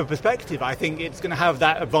a newspaper perspective, I think it's going to have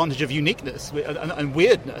that advantage of uniqueness and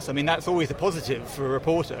weirdness. I mean, that's always a positive for a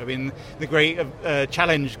reporter. I mean, the great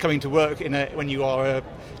challenge coming to work when you are a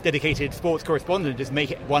dedicated sports correspondent is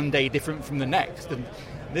make it one day different from the next. And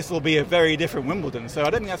this will be a very different Wimbledon. So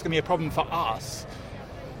I don't think that's going to be a problem for us.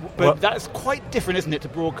 But that's quite different, isn't it, to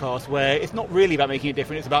broadcast, where it's not really about making it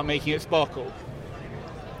different, it's about making it sparkle.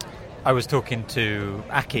 I was talking to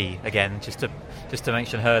Aki again, just to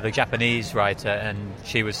mention her, the Japanese writer, and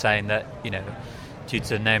she was saying that, due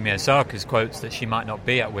to Naomi Osaka's quotes, that she might not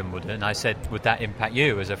be at Wimbledon. I said, would that impact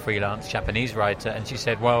you as a freelance Japanese writer? And she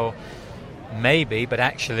said, well, maybe, but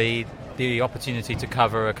actually the opportunity to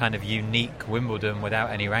cover a kind of unique Wimbledon without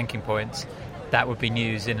any ranking points, that would be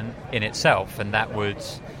news in itself, and that would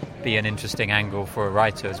be an interesting angle for a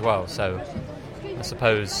writer as well. So I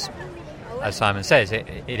suppose, as Simon says,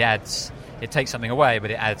 it takes something away, but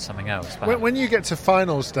it adds something else. When you get to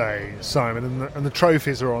finals day, Simon, and the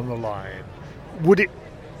trophies are on the line, would it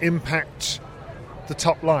impact the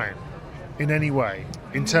top line in any way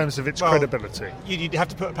in terms of its credibility? You'd have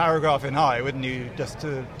to put a paragraph in high, wouldn't you, just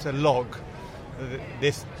to log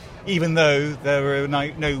this. Even though there are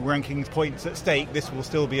no rankings points at stake, this will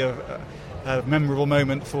still be a memorable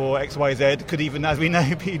moment for XYZ. Could even, as we know,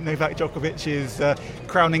 be Novak Djokovic's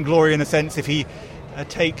crowning glory in a sense if he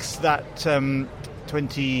takes that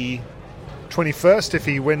 21st if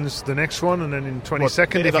he wins the next one, and then in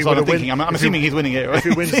 22nd if he what I'm thinking. I'm assuming he's winning it, right? If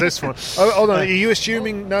he wins this one. Oh, hold on, are you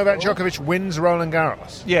assuming Novak Djokovic wins Roland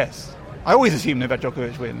Garros? Yes, I always assume Novak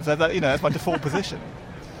Djokovic wins. That's my default position.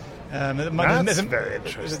 That's very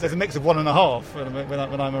interesting. There's a mix of 1.5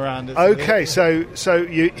 when I'm around. Okay, so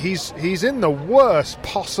he's in the worst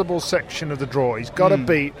possible section of the draw. He's got to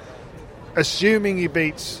beat, assuming he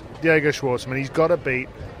beats Diego Schwartzman, he's got to beat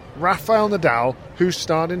Rafael Nadal, who's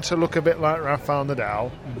starting to look a bit like Rafael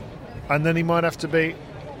Nadal, and then he might have to beat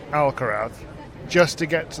Alcaraz just to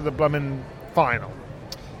get to the blooming final.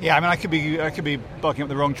 Yeah, I mean, I could be barking up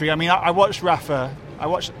the wrong tree. I mean, I watched Rafa. I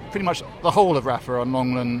watched pretty much the whole of Rafa on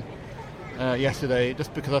Longland yesterday,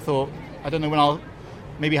 just because I thought, I don't know when I'll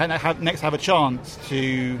maybe next have a chance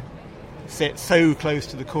to sit so close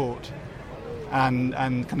to the court and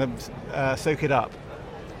kind of soak it up.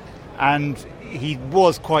 And he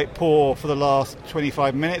was quite poor for the last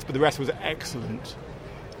 25 minutes, but the rest was excellent.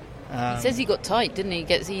 He says he got tight, didn't he?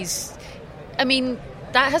 I mean,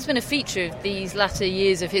 that has been a feature of these latter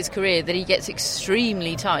years of his career, that he gets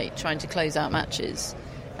extremely tight trying to close out matches,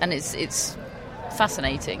 and it's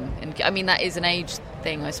fascinating. And I mean, that is an age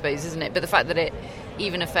thing, I suppose, isn't it? But the fact that it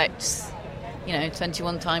even affects,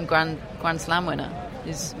 21-time Grand Slam winner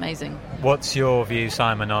is amazing. What's your view,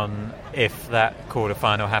 Simon, on if that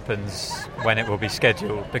quarter-final happens, when it will be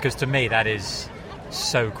scheduled? Because to me that is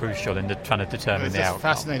so crucial in trying to determine the outcome. It's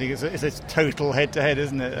fascinating. It's a total head-to-head,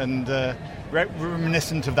 isn't it? And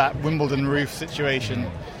reminiscent of that Wimbledon roof situation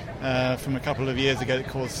from a couple of years ago that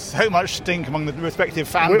caused so much stink among the respective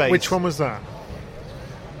fan base. Which one was that?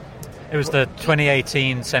 It was the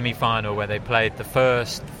 2018 semi-final where they played the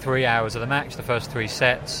first 3 hours of the match, the first 3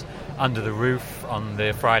 sets, under the roof on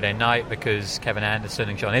the Friday night, because Kevin Anderson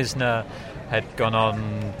and John Isner had gone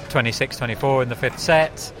on 26-24 in the 5th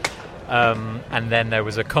set. And then there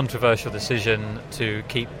was a controversial decision to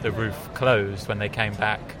keep the roof closed when they came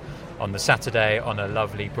back on the Saturday on a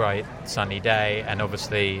lovely, bright, sunny day. And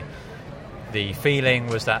obviously the feeling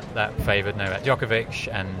was that favoured Novak Djokovic,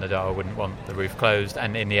 and Nadal wouldn't want the roof closed.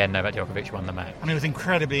 And in the end, Novak Djokovic won the match. I mean, it was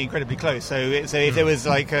incredibly, incredibly close. So if there was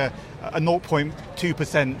like a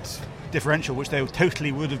 0.2% differential, which there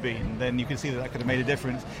totally would have been, then you can see that could have made a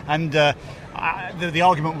difference. And the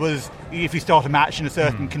argument was, if you start a match in a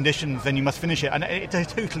certain conditions, then you must finish it. And it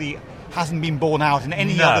totally hasn't been borne out in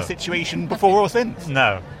any other situation before or since.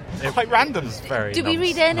 No. It's quite random. It's very Do we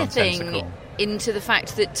read anything into the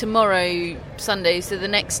fact that tomorrow, Sunday, so the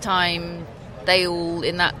next time they all,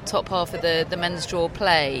 in that top half of the men's draw,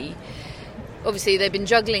 play, obviously they've been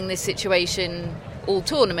juggling this situation all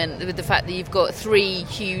tournament with the fact that you've got 3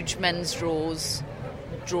 huge men's draws,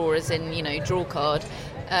 draw as in, draw card,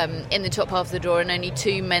 in the top half of the draw, and only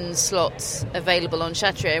 2 men's slots available on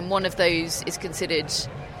Chatrier, and one of those is considered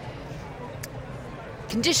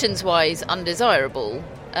conditions-wise undesirable,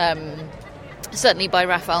 certainly by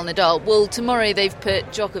Rafael Nadal. Well, tomorrow they've put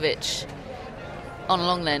Djokovic on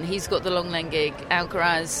Longlen. He's got the Longlen gig.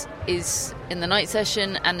 Alcaraz is in the night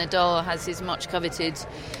session, and Nadal has his much-coveted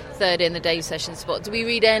third in the day session spot. Do we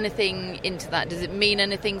read anything into that? Does it mean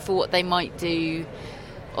anything for what they might do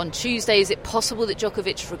on Tuesday? Is it possible that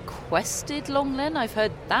Djokovic requested Longlen? I've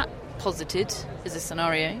heard that posited as a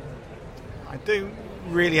scenario. I don't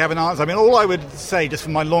really have an answer. I mean, all I would say, just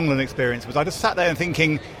from my Longland experience, was I just sat there and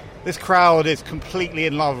thinking, this crowd is completely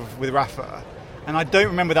in love with Rafa. And I don't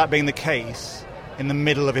remember that being the case in the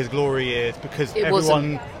middle of his glory years, because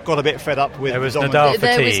everyone got a bit fed up with there was Nadal Nadal fatigue.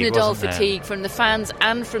 There was Nadal wasn't fatigue from the fans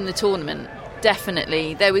and from the tournament.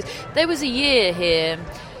 Definitely. There was a year here,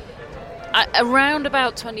 around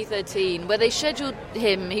about 2013, where they scheduled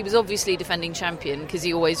him. He was obviously defending champion, because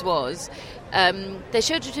he always was. They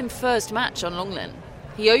scheduled him first match on Longland.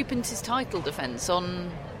 He opened his title defence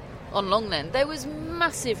on Longland. There was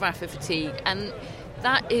massive Rafa fatigue, and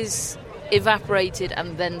that is evaporated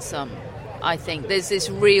and then some. I think there's this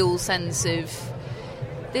real sense of,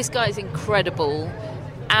 this guy's incredible.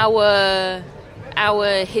 Our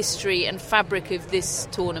history and fabric of this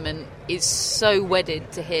tournament is so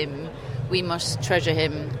wedded to him. We must treasure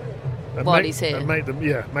him while he's here. And make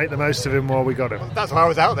the most of him while we got him. That's why I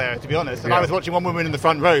was out there, to be honest. And I was watching one woman in the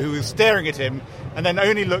front row who was staring at him, and then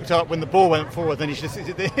only looked up when the ball went forward. Then it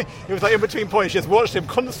was like in between points, she just watched him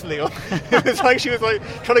constantly. It was like she was like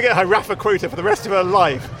trying to get her Rafa quota for the rest of her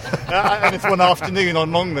life. And it's one afternoon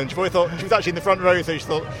on Longland. She probably thought, she was actually in the front row, so she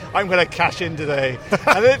thought, I'm going to cash in today.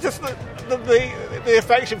 And it just the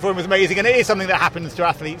affection for him was amazing, and it is something that happens to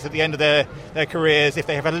athletes at the end of their careers if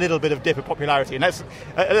they have a little bit of dip of popularity. And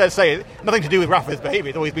let's say, nothing to do with Rafa's behaviour.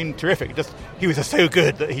 It's always been terrific. Just he was so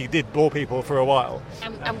good that he did bore people for a while.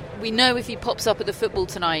 And we know if he pops up at the football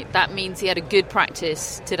tonight, that means he had a good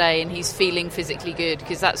practice today and he's feeling physically good,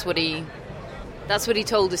 because that's what he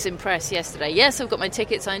told us in press yesterday. Yes, I've got my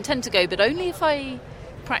tickets, I intend to go, but only if I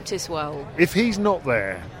practice well. If he's not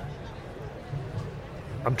there,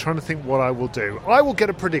 I'm trying to think what I will do. I will get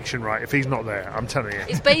a prediction right if he's not there, I'm telling you.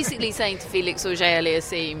 It's basically saying to Felix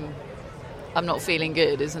Auger-Aliassime, I'm not feeling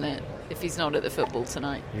good, isn't it, if he's not at the football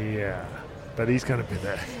tonight? Yeah, but he's going to be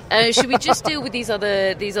there. Should we just deal with these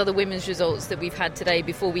other women's results that we've had today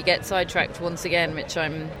before we get sidetracked once again, which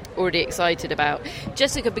I'm already excited about?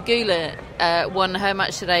 Jessica Pegula won her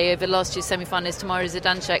match today over last year's semi-finalist Tamara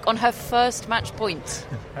Zidansek on her first match point.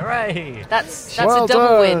 Hooray! That's well a double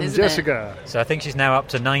done, win, isn't Jessica. So I think she's now up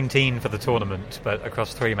to 19 for the tournament, but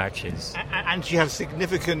across 3 matches. And she has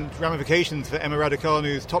significant ramifications for Emma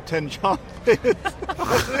Raducanu's top 10 chance. That's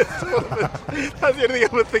the only thing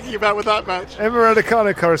I was thinking about with that match. Emma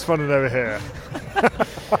Raducanu correspondent over here.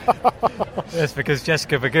 Yes, because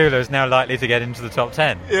Jessica Pegula is now likely to get into the top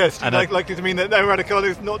 10. Yes, and likely to mean that Emma Raducanu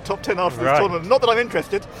is not top 10 after this tournament. Not that I'm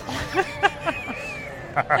interested.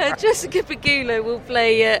 Jessica Pegula will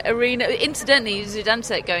play Arena. Incidentally,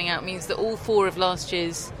 Zidansek going out means that all 4 of last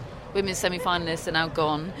year's women's semi-finalists are now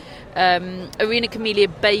gone. Arena Camelia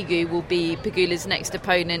Begu will be Pegula's next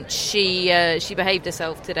opponent. She behaved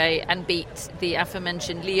herself today and beat the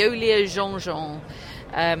aforementioned Leolia Jean-Jean.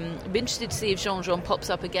 I'm interested to see if Jean-Jean pops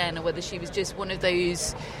up again, or whether she was just one of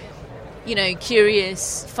those,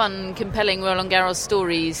 curious, fun, compelling Roland Garros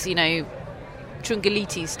stories,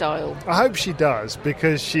 Trungaliti style. I hope she does,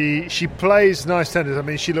 because she plays nice tennis. I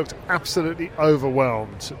mean, she looked absolutely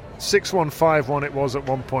overwhelmed. 6-1, 5-1 it was at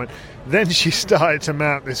one point. Then she started to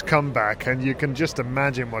mount this comeback, and you can just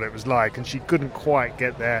imagine what it was like, and she couldn't quite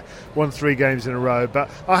get there. Won 3 games in a row, but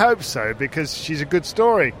I hope so, because she's a good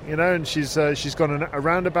story, and she's got a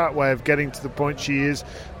roundabout way of getting to the point she is,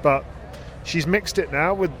 but she's mixed it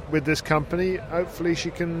now with this company. Hopefully she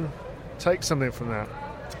can take something from that.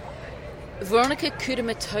 Veronika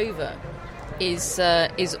Kudermetova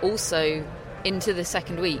is also into the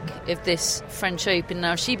second week of this French Open.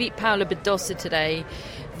 Now, she beat Paula Badosa today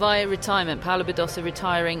via retirement. Paula Badosa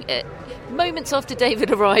retiring moments after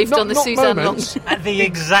David arrived on the Suzanne moments. Longland. At the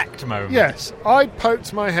exact moment. Yes, I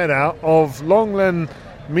poked my head out of Longland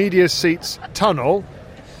Media Seats tunnel,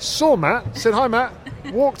 saw Matt, said hi Matt,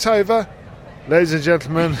 walked over, ladies and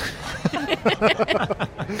gentlemen,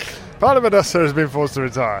 Paula Badosa has been forced to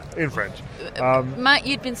retire, in French. Matt,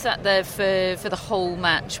 you'd been sat there for the whole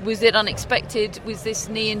match. Was it unexpected? Was this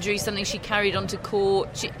knee injury something she carried onto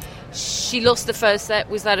court? She lost the first set.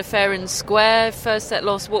 Was that a fair and square first set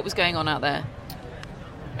loss? What was going on out there?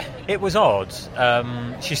 It was odd.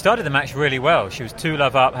 She started the match really well. She was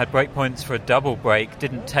 2-love up, had break points for a double break,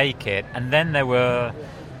 didn't take it, and then there were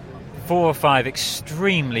 4 or 5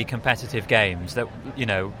 extremely competitive games that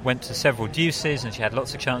went to several deuces, and she had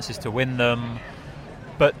lots of chances to win them,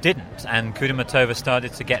 but didn't. And Kudermetova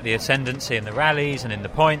started to get the ascendancy in the rallies and in the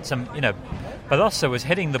points, and Badosa was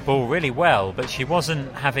hitting the ball really well, but she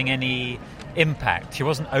wasn't having any impact. She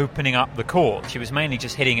wasn't opening up the court. She was mainly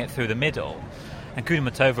just hitting it through the middle. And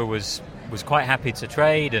Kudermetova was quite happy to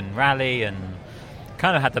trade and rally and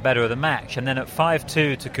kind of had the better of the match. And then at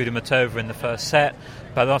 5-2 to Kudermetova in the first set,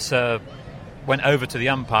 Badosa went over to the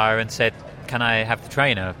umpire and said, can I have the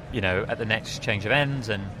trainer, at the next change of ends?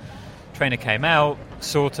 And trainer came out,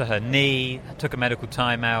 saw to her knee, took a medical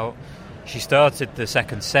timeout. She started the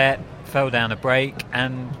second set, fell down a break,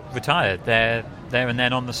 and retired there and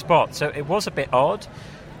then on the spot. So it was a bit odd.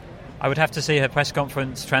 I would have to see her press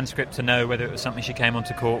conference transcript to know whether it was something she came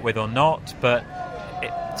onto court with or not, but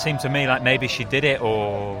it seemed to me like maybe she did it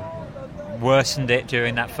or worsened it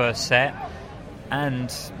during that first set.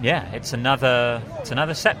 And yeah, it's another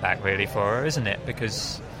setback really for her, isn't it?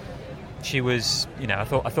 Because she was, I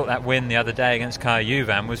thought that win the other day against Kaja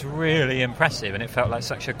Juvan was really impressive, and it felt like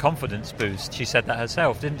such a confidence boost. She said that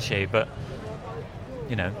herself, didn't she? But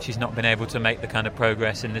she's not been able to make the kind of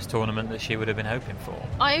progress in this tournament that she would have been hoping for.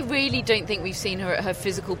 I really don't think we've seen her at her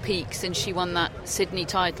physical peak since she won that Sydney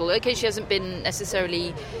title. Okay, she hasn't been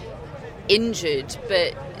necessarily injured,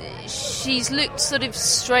 but she's looked sort of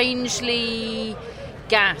strangely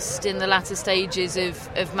gassed in the latter stages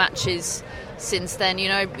of matches since then.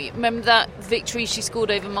 Remember that victory she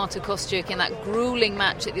scored over Marta Kostyuk in that gruelling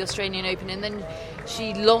match at the Australian Open, and then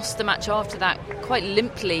she lost the match after that quite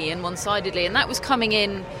limply and one-sidedly, and that was coming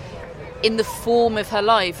in the form of her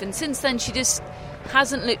life. And since then she just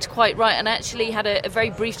hasn't looked quite right. And I actually had a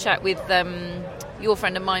very brief chat with your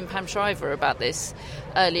friend of mine, Pam Shriver, about this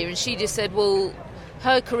earlier, and she just said, well,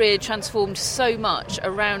 her career transformed so much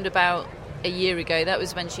around about a year ago. That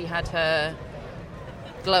was when she had her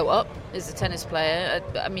glow up as a tennis player.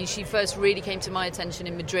 I mean, she first really came to my attention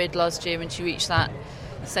in Madrid last year when she reached that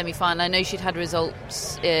semi-final. I know she'd had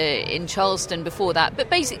results in Charleston before that, but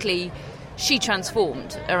basically she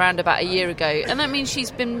transformed around about a year ago, and that means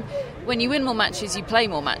when you win more matches, you play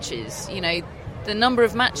more matches. The number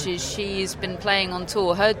of matches she's been playing on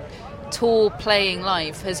tour, her tour playing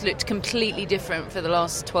life has looked completely different for the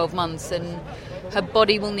last 12 months, and her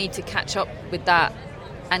body will need to catch up with that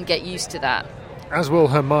and get used to that. As will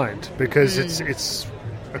her mind, because it's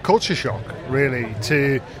a culture shock, really,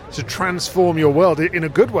 to transform your world in a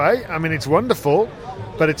good way. I mean, it's wonderful,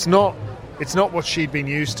 but it's not what she'd been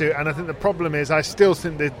used to. And I think the problem is, I still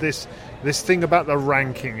think that this thing about the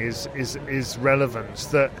ranking is relevant.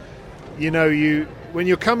 That when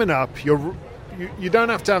you're coming up, you don't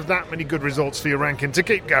have to have that many good results for your ranking to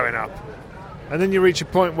keep going up. And then you reach a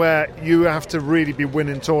point where you have to really be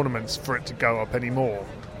winning tournaments for it to go up anymore.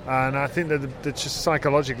 And I think that just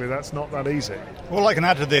psychologically that's not that easy. All I can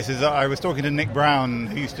add to this is that I was talking to Nick Brown,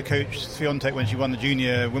 who used to coach Swiatek when she won the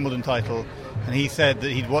junior Wimbledon title, and he said that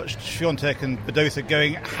he'd watched Swiatek and Badosa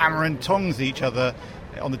going hammer and tongs at each other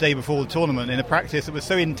on the day before the tournament in a practice that was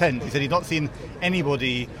so intense. He said he'd not seen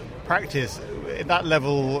anybody practice at that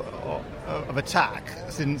level of attack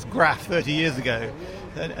since Graf 30 years ago,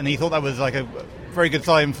 and he thought that was like a very good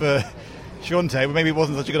sign for Swiatek, but maybe it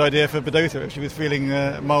wasn't such a good idea for Badosa if she was feeling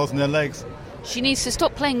miles in her legs. She needs to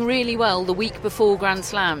stop playing really well the week before Grand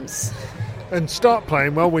Slams. And start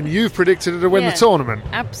playing well when you've predicted her to win the tournament.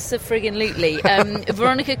 Abso-friggin-lutely.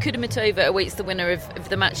 Veronika Kudermetova awaits the winner of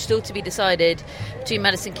the match still to be decided between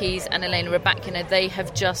Madison Keys and Elena Rybakina. They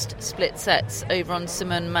have just split sets over on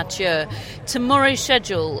Simone Mathieu. Tomorrow's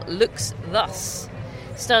schedule looks thus.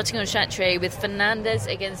 Starting on Chatrier with Fernandez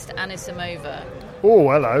against Anisimova. Oh,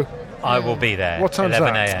 hello. I will be there. What time's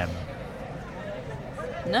 11 that? a.m.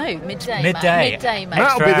 No, midday. Midday. Midday, mate.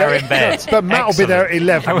 Matt will be there in bed. But Matt will be there at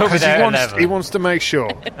 11 I will be because there at 11. he wants to make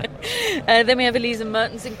sure. Then we have Elisa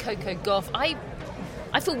Mertens and Coco Gauff.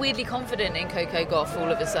 I feel weirdly confident in Coco Gauff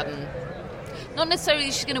all of a sudden. Not necessarily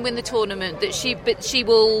she's going to win the tournament, but she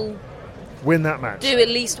will win that match. Do at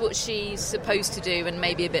least what she's supposed to do and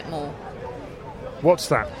maybe a bit more. What's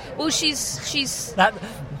that? Well, she's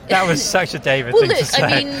that was such a David well, thing look, to say.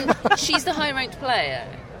 I mean, she's the high-ranked player.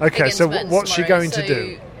 Okay, so Mertens what's she tomorrow, going to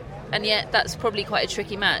do? And yet, that's probably quite a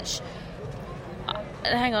tricky match.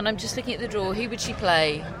 Hang on, I'm just looking at the draw. Who would she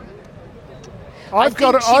play? I've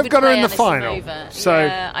got her in the final. So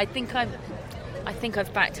yeah, I think I've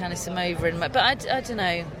backed Anisimova, but I don't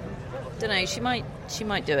know. She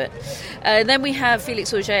might do it. Then we have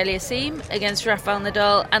Felix Auger-Aliassime against Rafael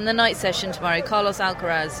Nadal, and the night session tomorrow, Carlos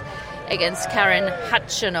Alcaraz against Karen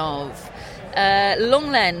Khachanov.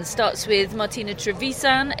 Longlen starts with Martina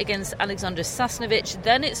Trevisan against Alexandra Sasnovich.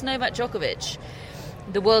 Then it's Novak Djokovic,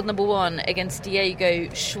 the world number one, against Diego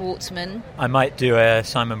Schwartzman. I might do a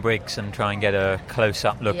Simon Briggs and try and get a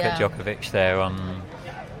close-up look at Djokovic there on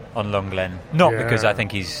Longlen. Not because I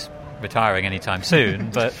think he's retiring anytime soon,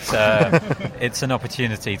 but it's an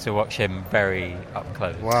opportunity to watch him very up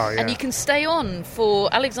close. Wow, yeah. And you can stay on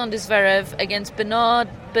for Alexander Zverev against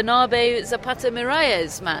Bernabé Zapata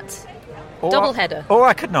Miralles, Matt. Double header. Or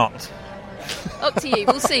I could not. Up to you.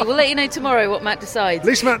 We'll see. We'll let you know tomorrow what Matt decides. At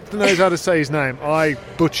least Matt knows how to say his name. I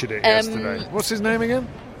butchered it yesterday. What's his name again?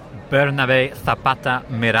 Bernabe Zapata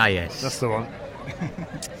Miralles. That's the one.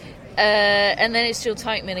 And then it's Jill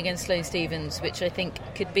Teichmann against Sloane Stephens, which I think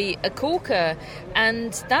could be a corker.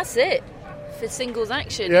 And that's it for singles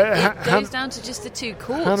action. Yeah, it goes down to just the two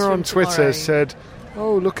courts. Hannah on Twitter tomorrow. said,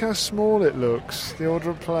 "Oh, look how small it looks. The order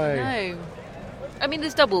of play." No, I mean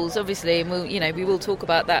there's doubles, obviously, and we will talk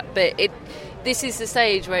about that. But this is the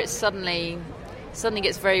stage where it suddenly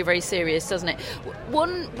gets very, very serious, doesn't it?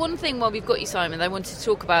 One thing while we've got you, Simon, I wanted to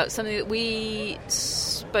talk about something that we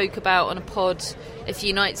spoke about on a pod a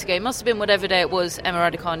few nights ago. It must have been whatever day it was Emma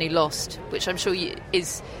Raducanu lost, which I'm sure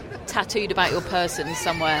is tattooed about your person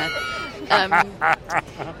somewhere.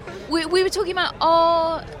 We were talking about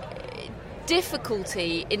our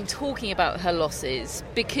difficulty in talking about her losses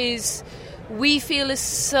because we feel a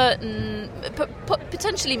certain,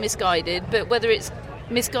 potentially misguided, but whether it's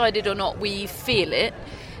misguided or not, we feel it,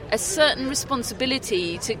 a certain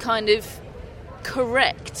responsibility to kind of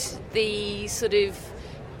correct the sort of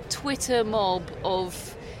Twitter mob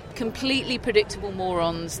of completely predictable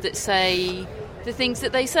morons that say the things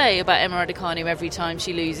that they say about Emma Raducanu every time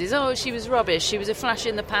she loses. Oh, she was rubbish, she was a flash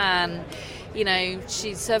in the pan,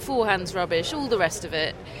 her forehand's rubbish, all the rest of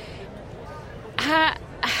it. I'm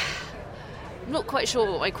not quite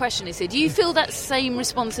sure what my question is here. Do you feel that same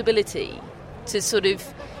responsibility to sort of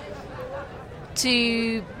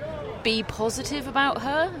to be positive about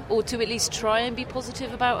her, or to at least try and be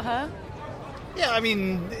positive about her? Yeah, I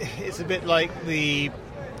mean, it's a bit like the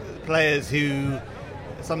players who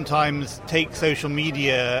sometimes take social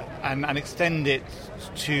media and extend it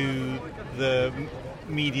to the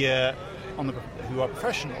media who are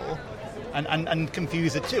professional and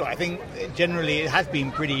confuse the two. I think generally it has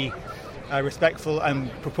been pretty respectful and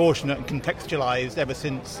proportionate and contextualised ever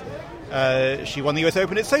since she won the US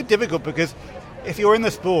Open. It's so difficult because if you're in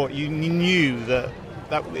the sport, you knew that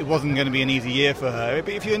it wasn't going to be an easy year for her.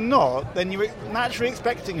 But if you're not, then you're naturally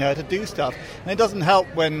expecting her to do stuff. And it doesn't help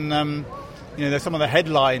when there's some of the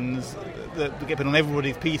headlines that get put on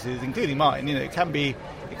everybody's pieces, including mine. It can be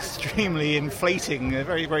extremely inflating,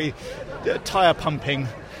 very, very tyre pumping.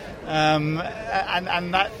 And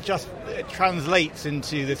that just translates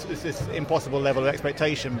into this impossible level of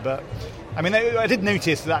expectation. But I mean, I did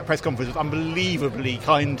notice that press conference was unbelievably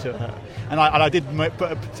kind to her, and I did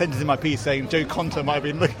put a sentence in my piece saying Joe Conter might have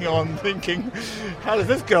been looking on thinking, how does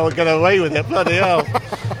this girl get away with it? Bloody hell!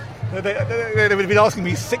 They would have been asking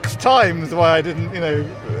me 6 times why I didn't,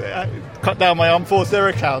 cut down my Armed Force Air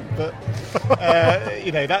account. But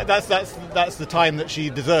that's the time that she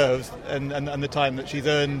deserves, and the time that she's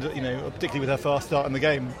earned, particularly with her fast start in the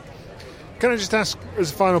game. Can I just ask, as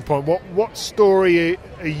a final point, what story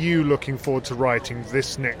are you looking forward to writing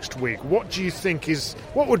this next week? What do you think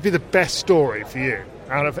what would be the best story for you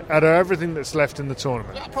out of everything that's left in the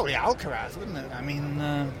tournament? Yeah, probably Alcaraz, wouldn't it? I mean,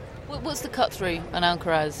 what's the cut through on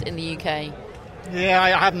Alcaraz in the UK? Yeah, I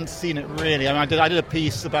haven't seen it really. I mean, I did a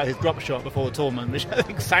piece about his drop shot before the tournament, which I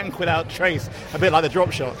think sank without trace, a bit like the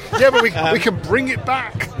drop shot. Yeah, but we can bring it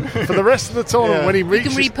back for the rest of the tournament when he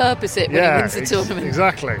reaches. We can repurpose it when he wins the tournament.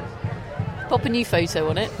 Exactly. Pop a new photo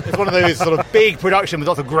on it. It's one of those sort of big production with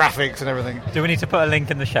lots of graphics and everything. Do we need to put a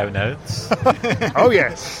link in the show notes? Oh,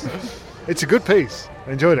 yes. It's a good piece.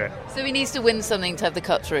 I enjoyed it. So he needs to win something to have the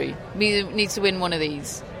cut through. He needs to win one of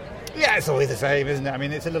these. Yeah, it's always the same, isn't it? I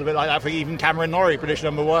mean, it's a little bit like that for even Cameron Norrie, British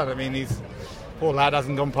number 1. I mean, poor lad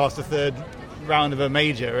hasn't gone past the 3rd round of a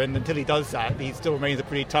major, and until he does that, he still remains a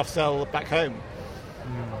pretty tough sell back home.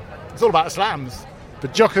 It's all about slams.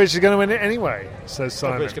 But Djokovic is going to win it anyway, says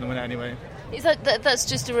Simon. Djokovic is going to win it anyway. Is that's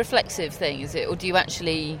just a reflexive thing, is it? Or is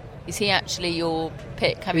he actually your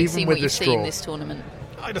pick, having Even seen with what you've the seen straw. this tournament?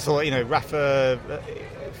 I just thought, Rafa,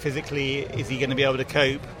 physically, is he going to be able to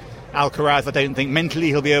cope? Alcaraz, I don't think mentally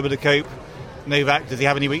he'll be able to cope. Novak, does he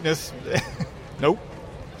have any weakness? Nope.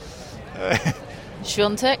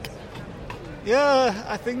 Świątek? Yeah,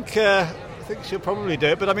 I think she'll probably do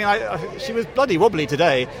it. But I mean, she was bloody wobbly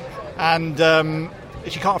today, and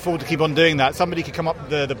she can't afford to keep on doing that. Somebody could come up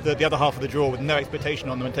the other half of the draw with no expectation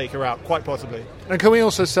on them and take her out, quite possibly. And can we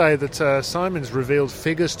also say that Simon's revealed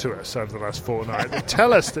figures to us over the last fortnight that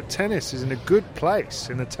tell us that tennis is in a good place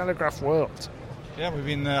in the Telegraph world. Yeah, we've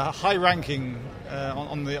been high ranking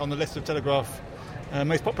on the list of Telegraph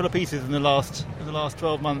most popular pieces in the last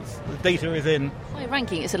 12 months. The data is in. High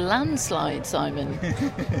ranking. It's a landslide, Simon.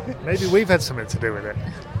 Maybe we've had something to do with it.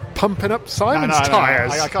 Pumping up Simon's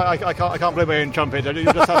tyres. I can't blow my own trumpet. You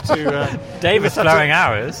just have to. David's blowing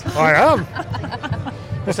ours. I am.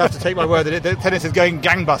 Just have to take my word that tennis is going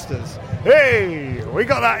gangbusters. Hey, we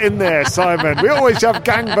got that in there, Simon. We always have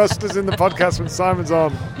gangbusters in the podcast when Simon's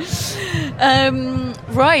on.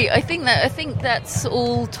 Right, I think that's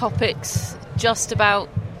all topics just about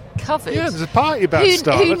covered. Yeah, there's a party about to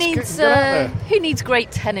start. Who needs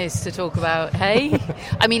great tennis to talk about, hey?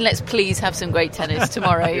 I mean, let's please have some great tennis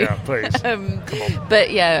tomorrow. Yeah, please. Come on.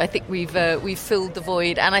 But yeah, I think we've filled the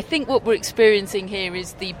void, and I think what we're experiencing here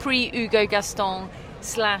is the pre-Hugo Gaston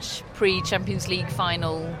 / pre-Champions League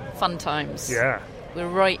final fun times. Yeah. We're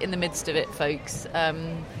right in the midst of it, folks.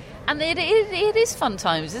 And it is fun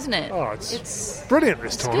times, isn't it? Oh, it's brilliant,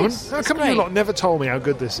 this tournament. How come you lot never told me how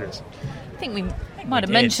good this is? I think we might have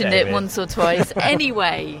mentioned it once or twice.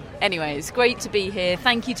 Anyway, it's great to be here.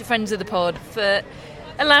 Thank you to Friends of the Pod for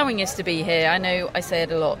allowing us to be here. I know I say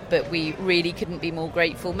it a lot, but we really couldn't be more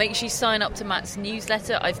grateful. Make sure you sign up to Matt's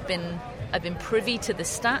newsletter. I've been privy to the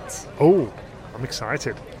stats. Oh, I'm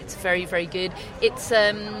excited. It's very, very good. It's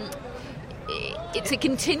a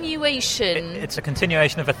continuation. It's a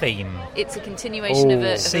continuation of a theme. It's a continuation of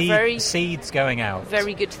a very seeds going out.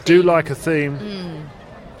 Very good theme. Do like a theme.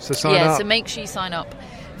 So sign up. So make sure you sign up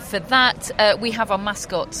for that. We have our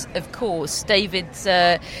mascots, of course. David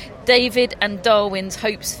and Darwin's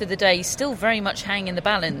hopes for the day still very much hang in the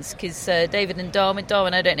balance because David and Darwin,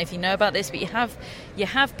 I don't know if you know about this, but you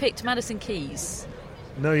have picked Madison Keys.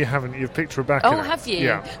 No, you haven't. You've picked Rebecca. Oh, have you?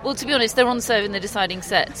 Yeah. Well, to be honest, they're on serve in the deciding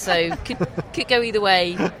set, so could go either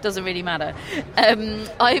way. Doesn't really matter.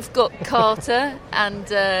 I've got Carter, and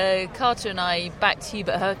Carter and I backed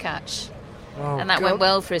Hubert Hurkacz. Oh, and that God. went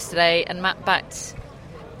well for us today. And Matt backed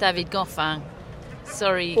David Goffin.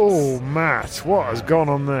 Sorry. Oh, Matt, what has gone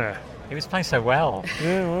on there? He was playing so well.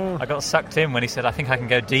 Yeah, well. I got sucked in when he said, I think I can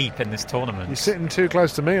go deep in this tournament. You're sitting too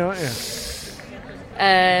close to me, aren't you?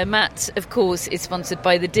 Matt, of course, is sponsored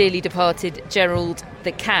by the dearly departed Gerald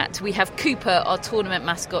the Cat. We have Cooper, our tournament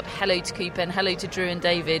mascot. Hello to Cooper and hello to Drew and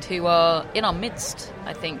David, who are in our midst,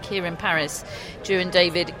 I think, here in Paris. Drew and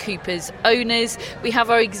David, Cooper's owners. We have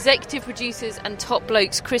our executive producers and top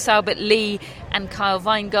blokes, Chris Albert Lee and Kyle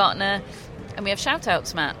Weingartner. And we have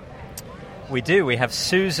shout-outs, Matt. We do. We have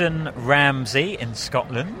Susan Ramsey in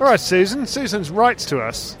Scotland. All right, Susan. Susan writes to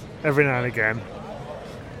us every now and again.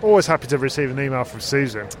 Always happy to receive an email from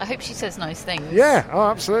Susan. I hope she says nice things. Yeah,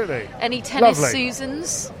 absolutely. Any tennis Lovely.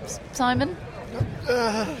 Susans, Simon?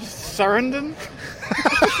 Sarandon?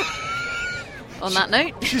 On that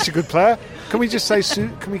note. She's a good player. Can we just say,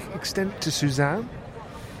 can we extend it to Suzanne,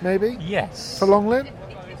 maybe? Yes. For Longlet?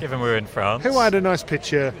 Given we're in France. Who I had a nice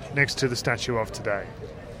picture next to the statue of today.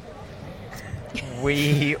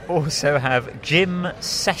 We also have Jim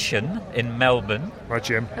Session in Melbourne. Right,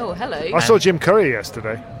 Jim. Oh, hello. I saw Jim Curry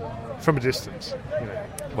yesterday, from a distance. You know.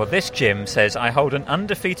 Well, this Jim says, I hold an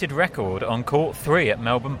undefeated record on Court 3 at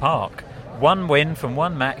Melbourne Park. 1 win from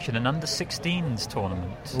 1 match in an under-16s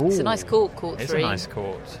tournament. Ooh. It's a nice court, Court 3. It's a nice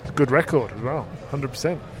court. It's a good record as well,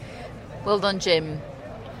 100%. Well done, Jim.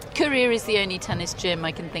 Courier is the only tennis gym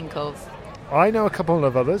I can think of. I know a couple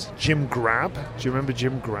of others. Jim Grab. Do you remember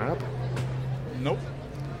Jim Grab? Nope.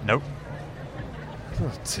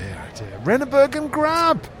 Oh dear. Renneberg and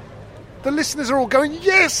Grab. The listeners are all going,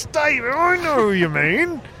 yes, David, I know who you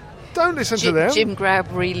mean. Don't listen to them. Jim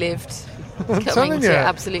Grab relived. I'm Coming telling to you.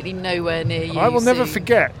 absolutely nowhere near you. I will never soon.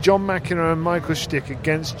 forget John McEnroe and Michael Stick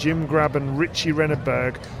against Jim Grab and Richie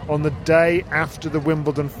Renneberg on the day after the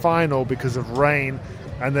Wimbledon final because of rain.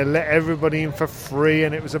 And they let everybody in for free,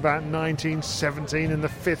 and it was about 1917 in the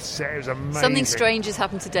 5th set. It was amazing. Something strange has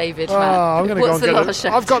happened to David. Oh, Matt. I'm going to go and get last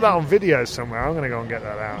that. I've got that on video somewhere. I'm going to go and get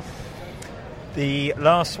that out. The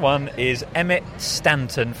last one is Emmett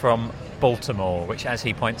Stanton from Baltimore, which, as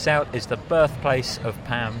he points out, is the birthplace of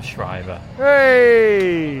Pam Shriver.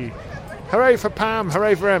 Hey! Hooray for Pam,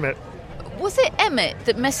 hooray for Emmett. Was it Emmett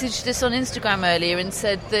that messaged us on Instagram earlier and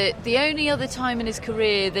said that the only other time in his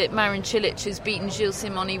career that Marin Cilic has beaten Gilles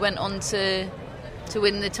Simon, he went on to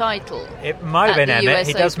win the title? It might have been the Emmett. US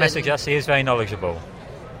He does Open. message us. He is very knowledgeable.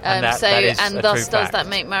 And that is and a thus true does fact. that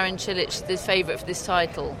make Marin Cilic the favourite for this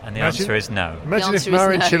title? And the answer is no. Imagine if answer is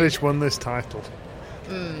Marin no. Cilic won this title.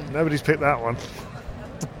 Nobody's picked that one.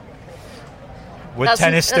 Would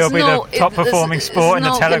tennis still be the top performing sport in the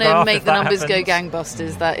Telegraph? It's not going to make if the that numbers happens? go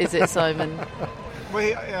gangbusters, that is it, Simon?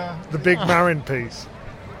 The big Marin piece.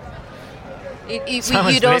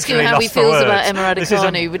 Someone's You'd ask him literally how he lost for feels words. about Emma This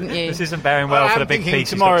isn't- Raducanu, wouldn't you? This isn't bearing well I'm for the big thinking piece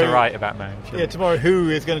he's got to tomorrow- write about Marin Cilic. Yeah, tomorrow who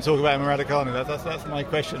is going to talk about Emma Raducanu? That's my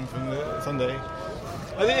question from the Sunday.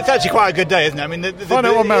 It's actually quite a good day, isn't it? I mean, find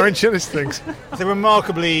out what Marin Chillis thinks. It's a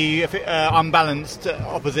remarkably unbalanced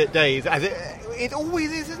opposite days, as it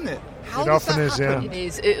always is, isn't it? How it does often that is, happen? yeah. It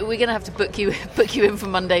is. We're going to have to book you in for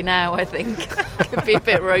Monday now, I think. Could be a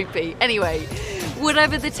bit ropey. Anyway,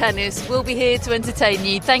 whatever the tennis, we'll be here to entertain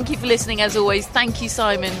you. Thank you for listening, as always. Thank you,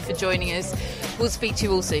 Simon, for joining us. We'll speak to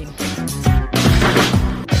you all soon.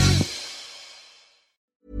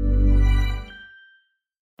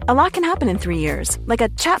 A lot can happen in 3 years, like a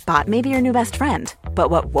chatbot may be your new best friend. But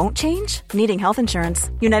what won't change? Needing health insurance.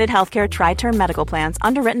 United Healthcare Tri-Term Medical Plans,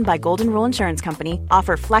 underwritten by Golden Rule Insurance Company,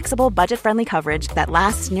 offer flexible, budget-friendly coverage that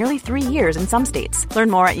lasts nearly 3 years in some states. Learn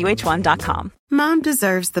more at uh1.com. Mom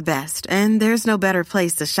deserves the best, and there's no better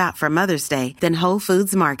place to shop for Mother's Day than Whole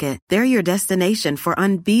Foods Market. They're your destination for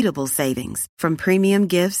unbeatable savings, from premium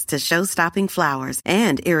gifts to show-stopping flowers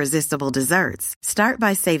and irresistible desserts. Start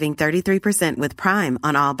by saving 33% with Prime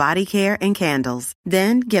on all body care and candles.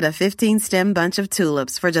 Then get a 15-stem bunch of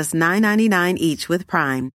tulips for just $9.99 each with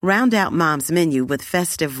Prime. Round out Mom's menu with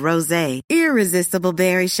festive rosé, irresistible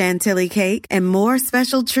berry chantilly cake, and more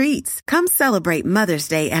special treats. Come celebrate Mother's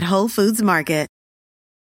Day at Whole Foods Market.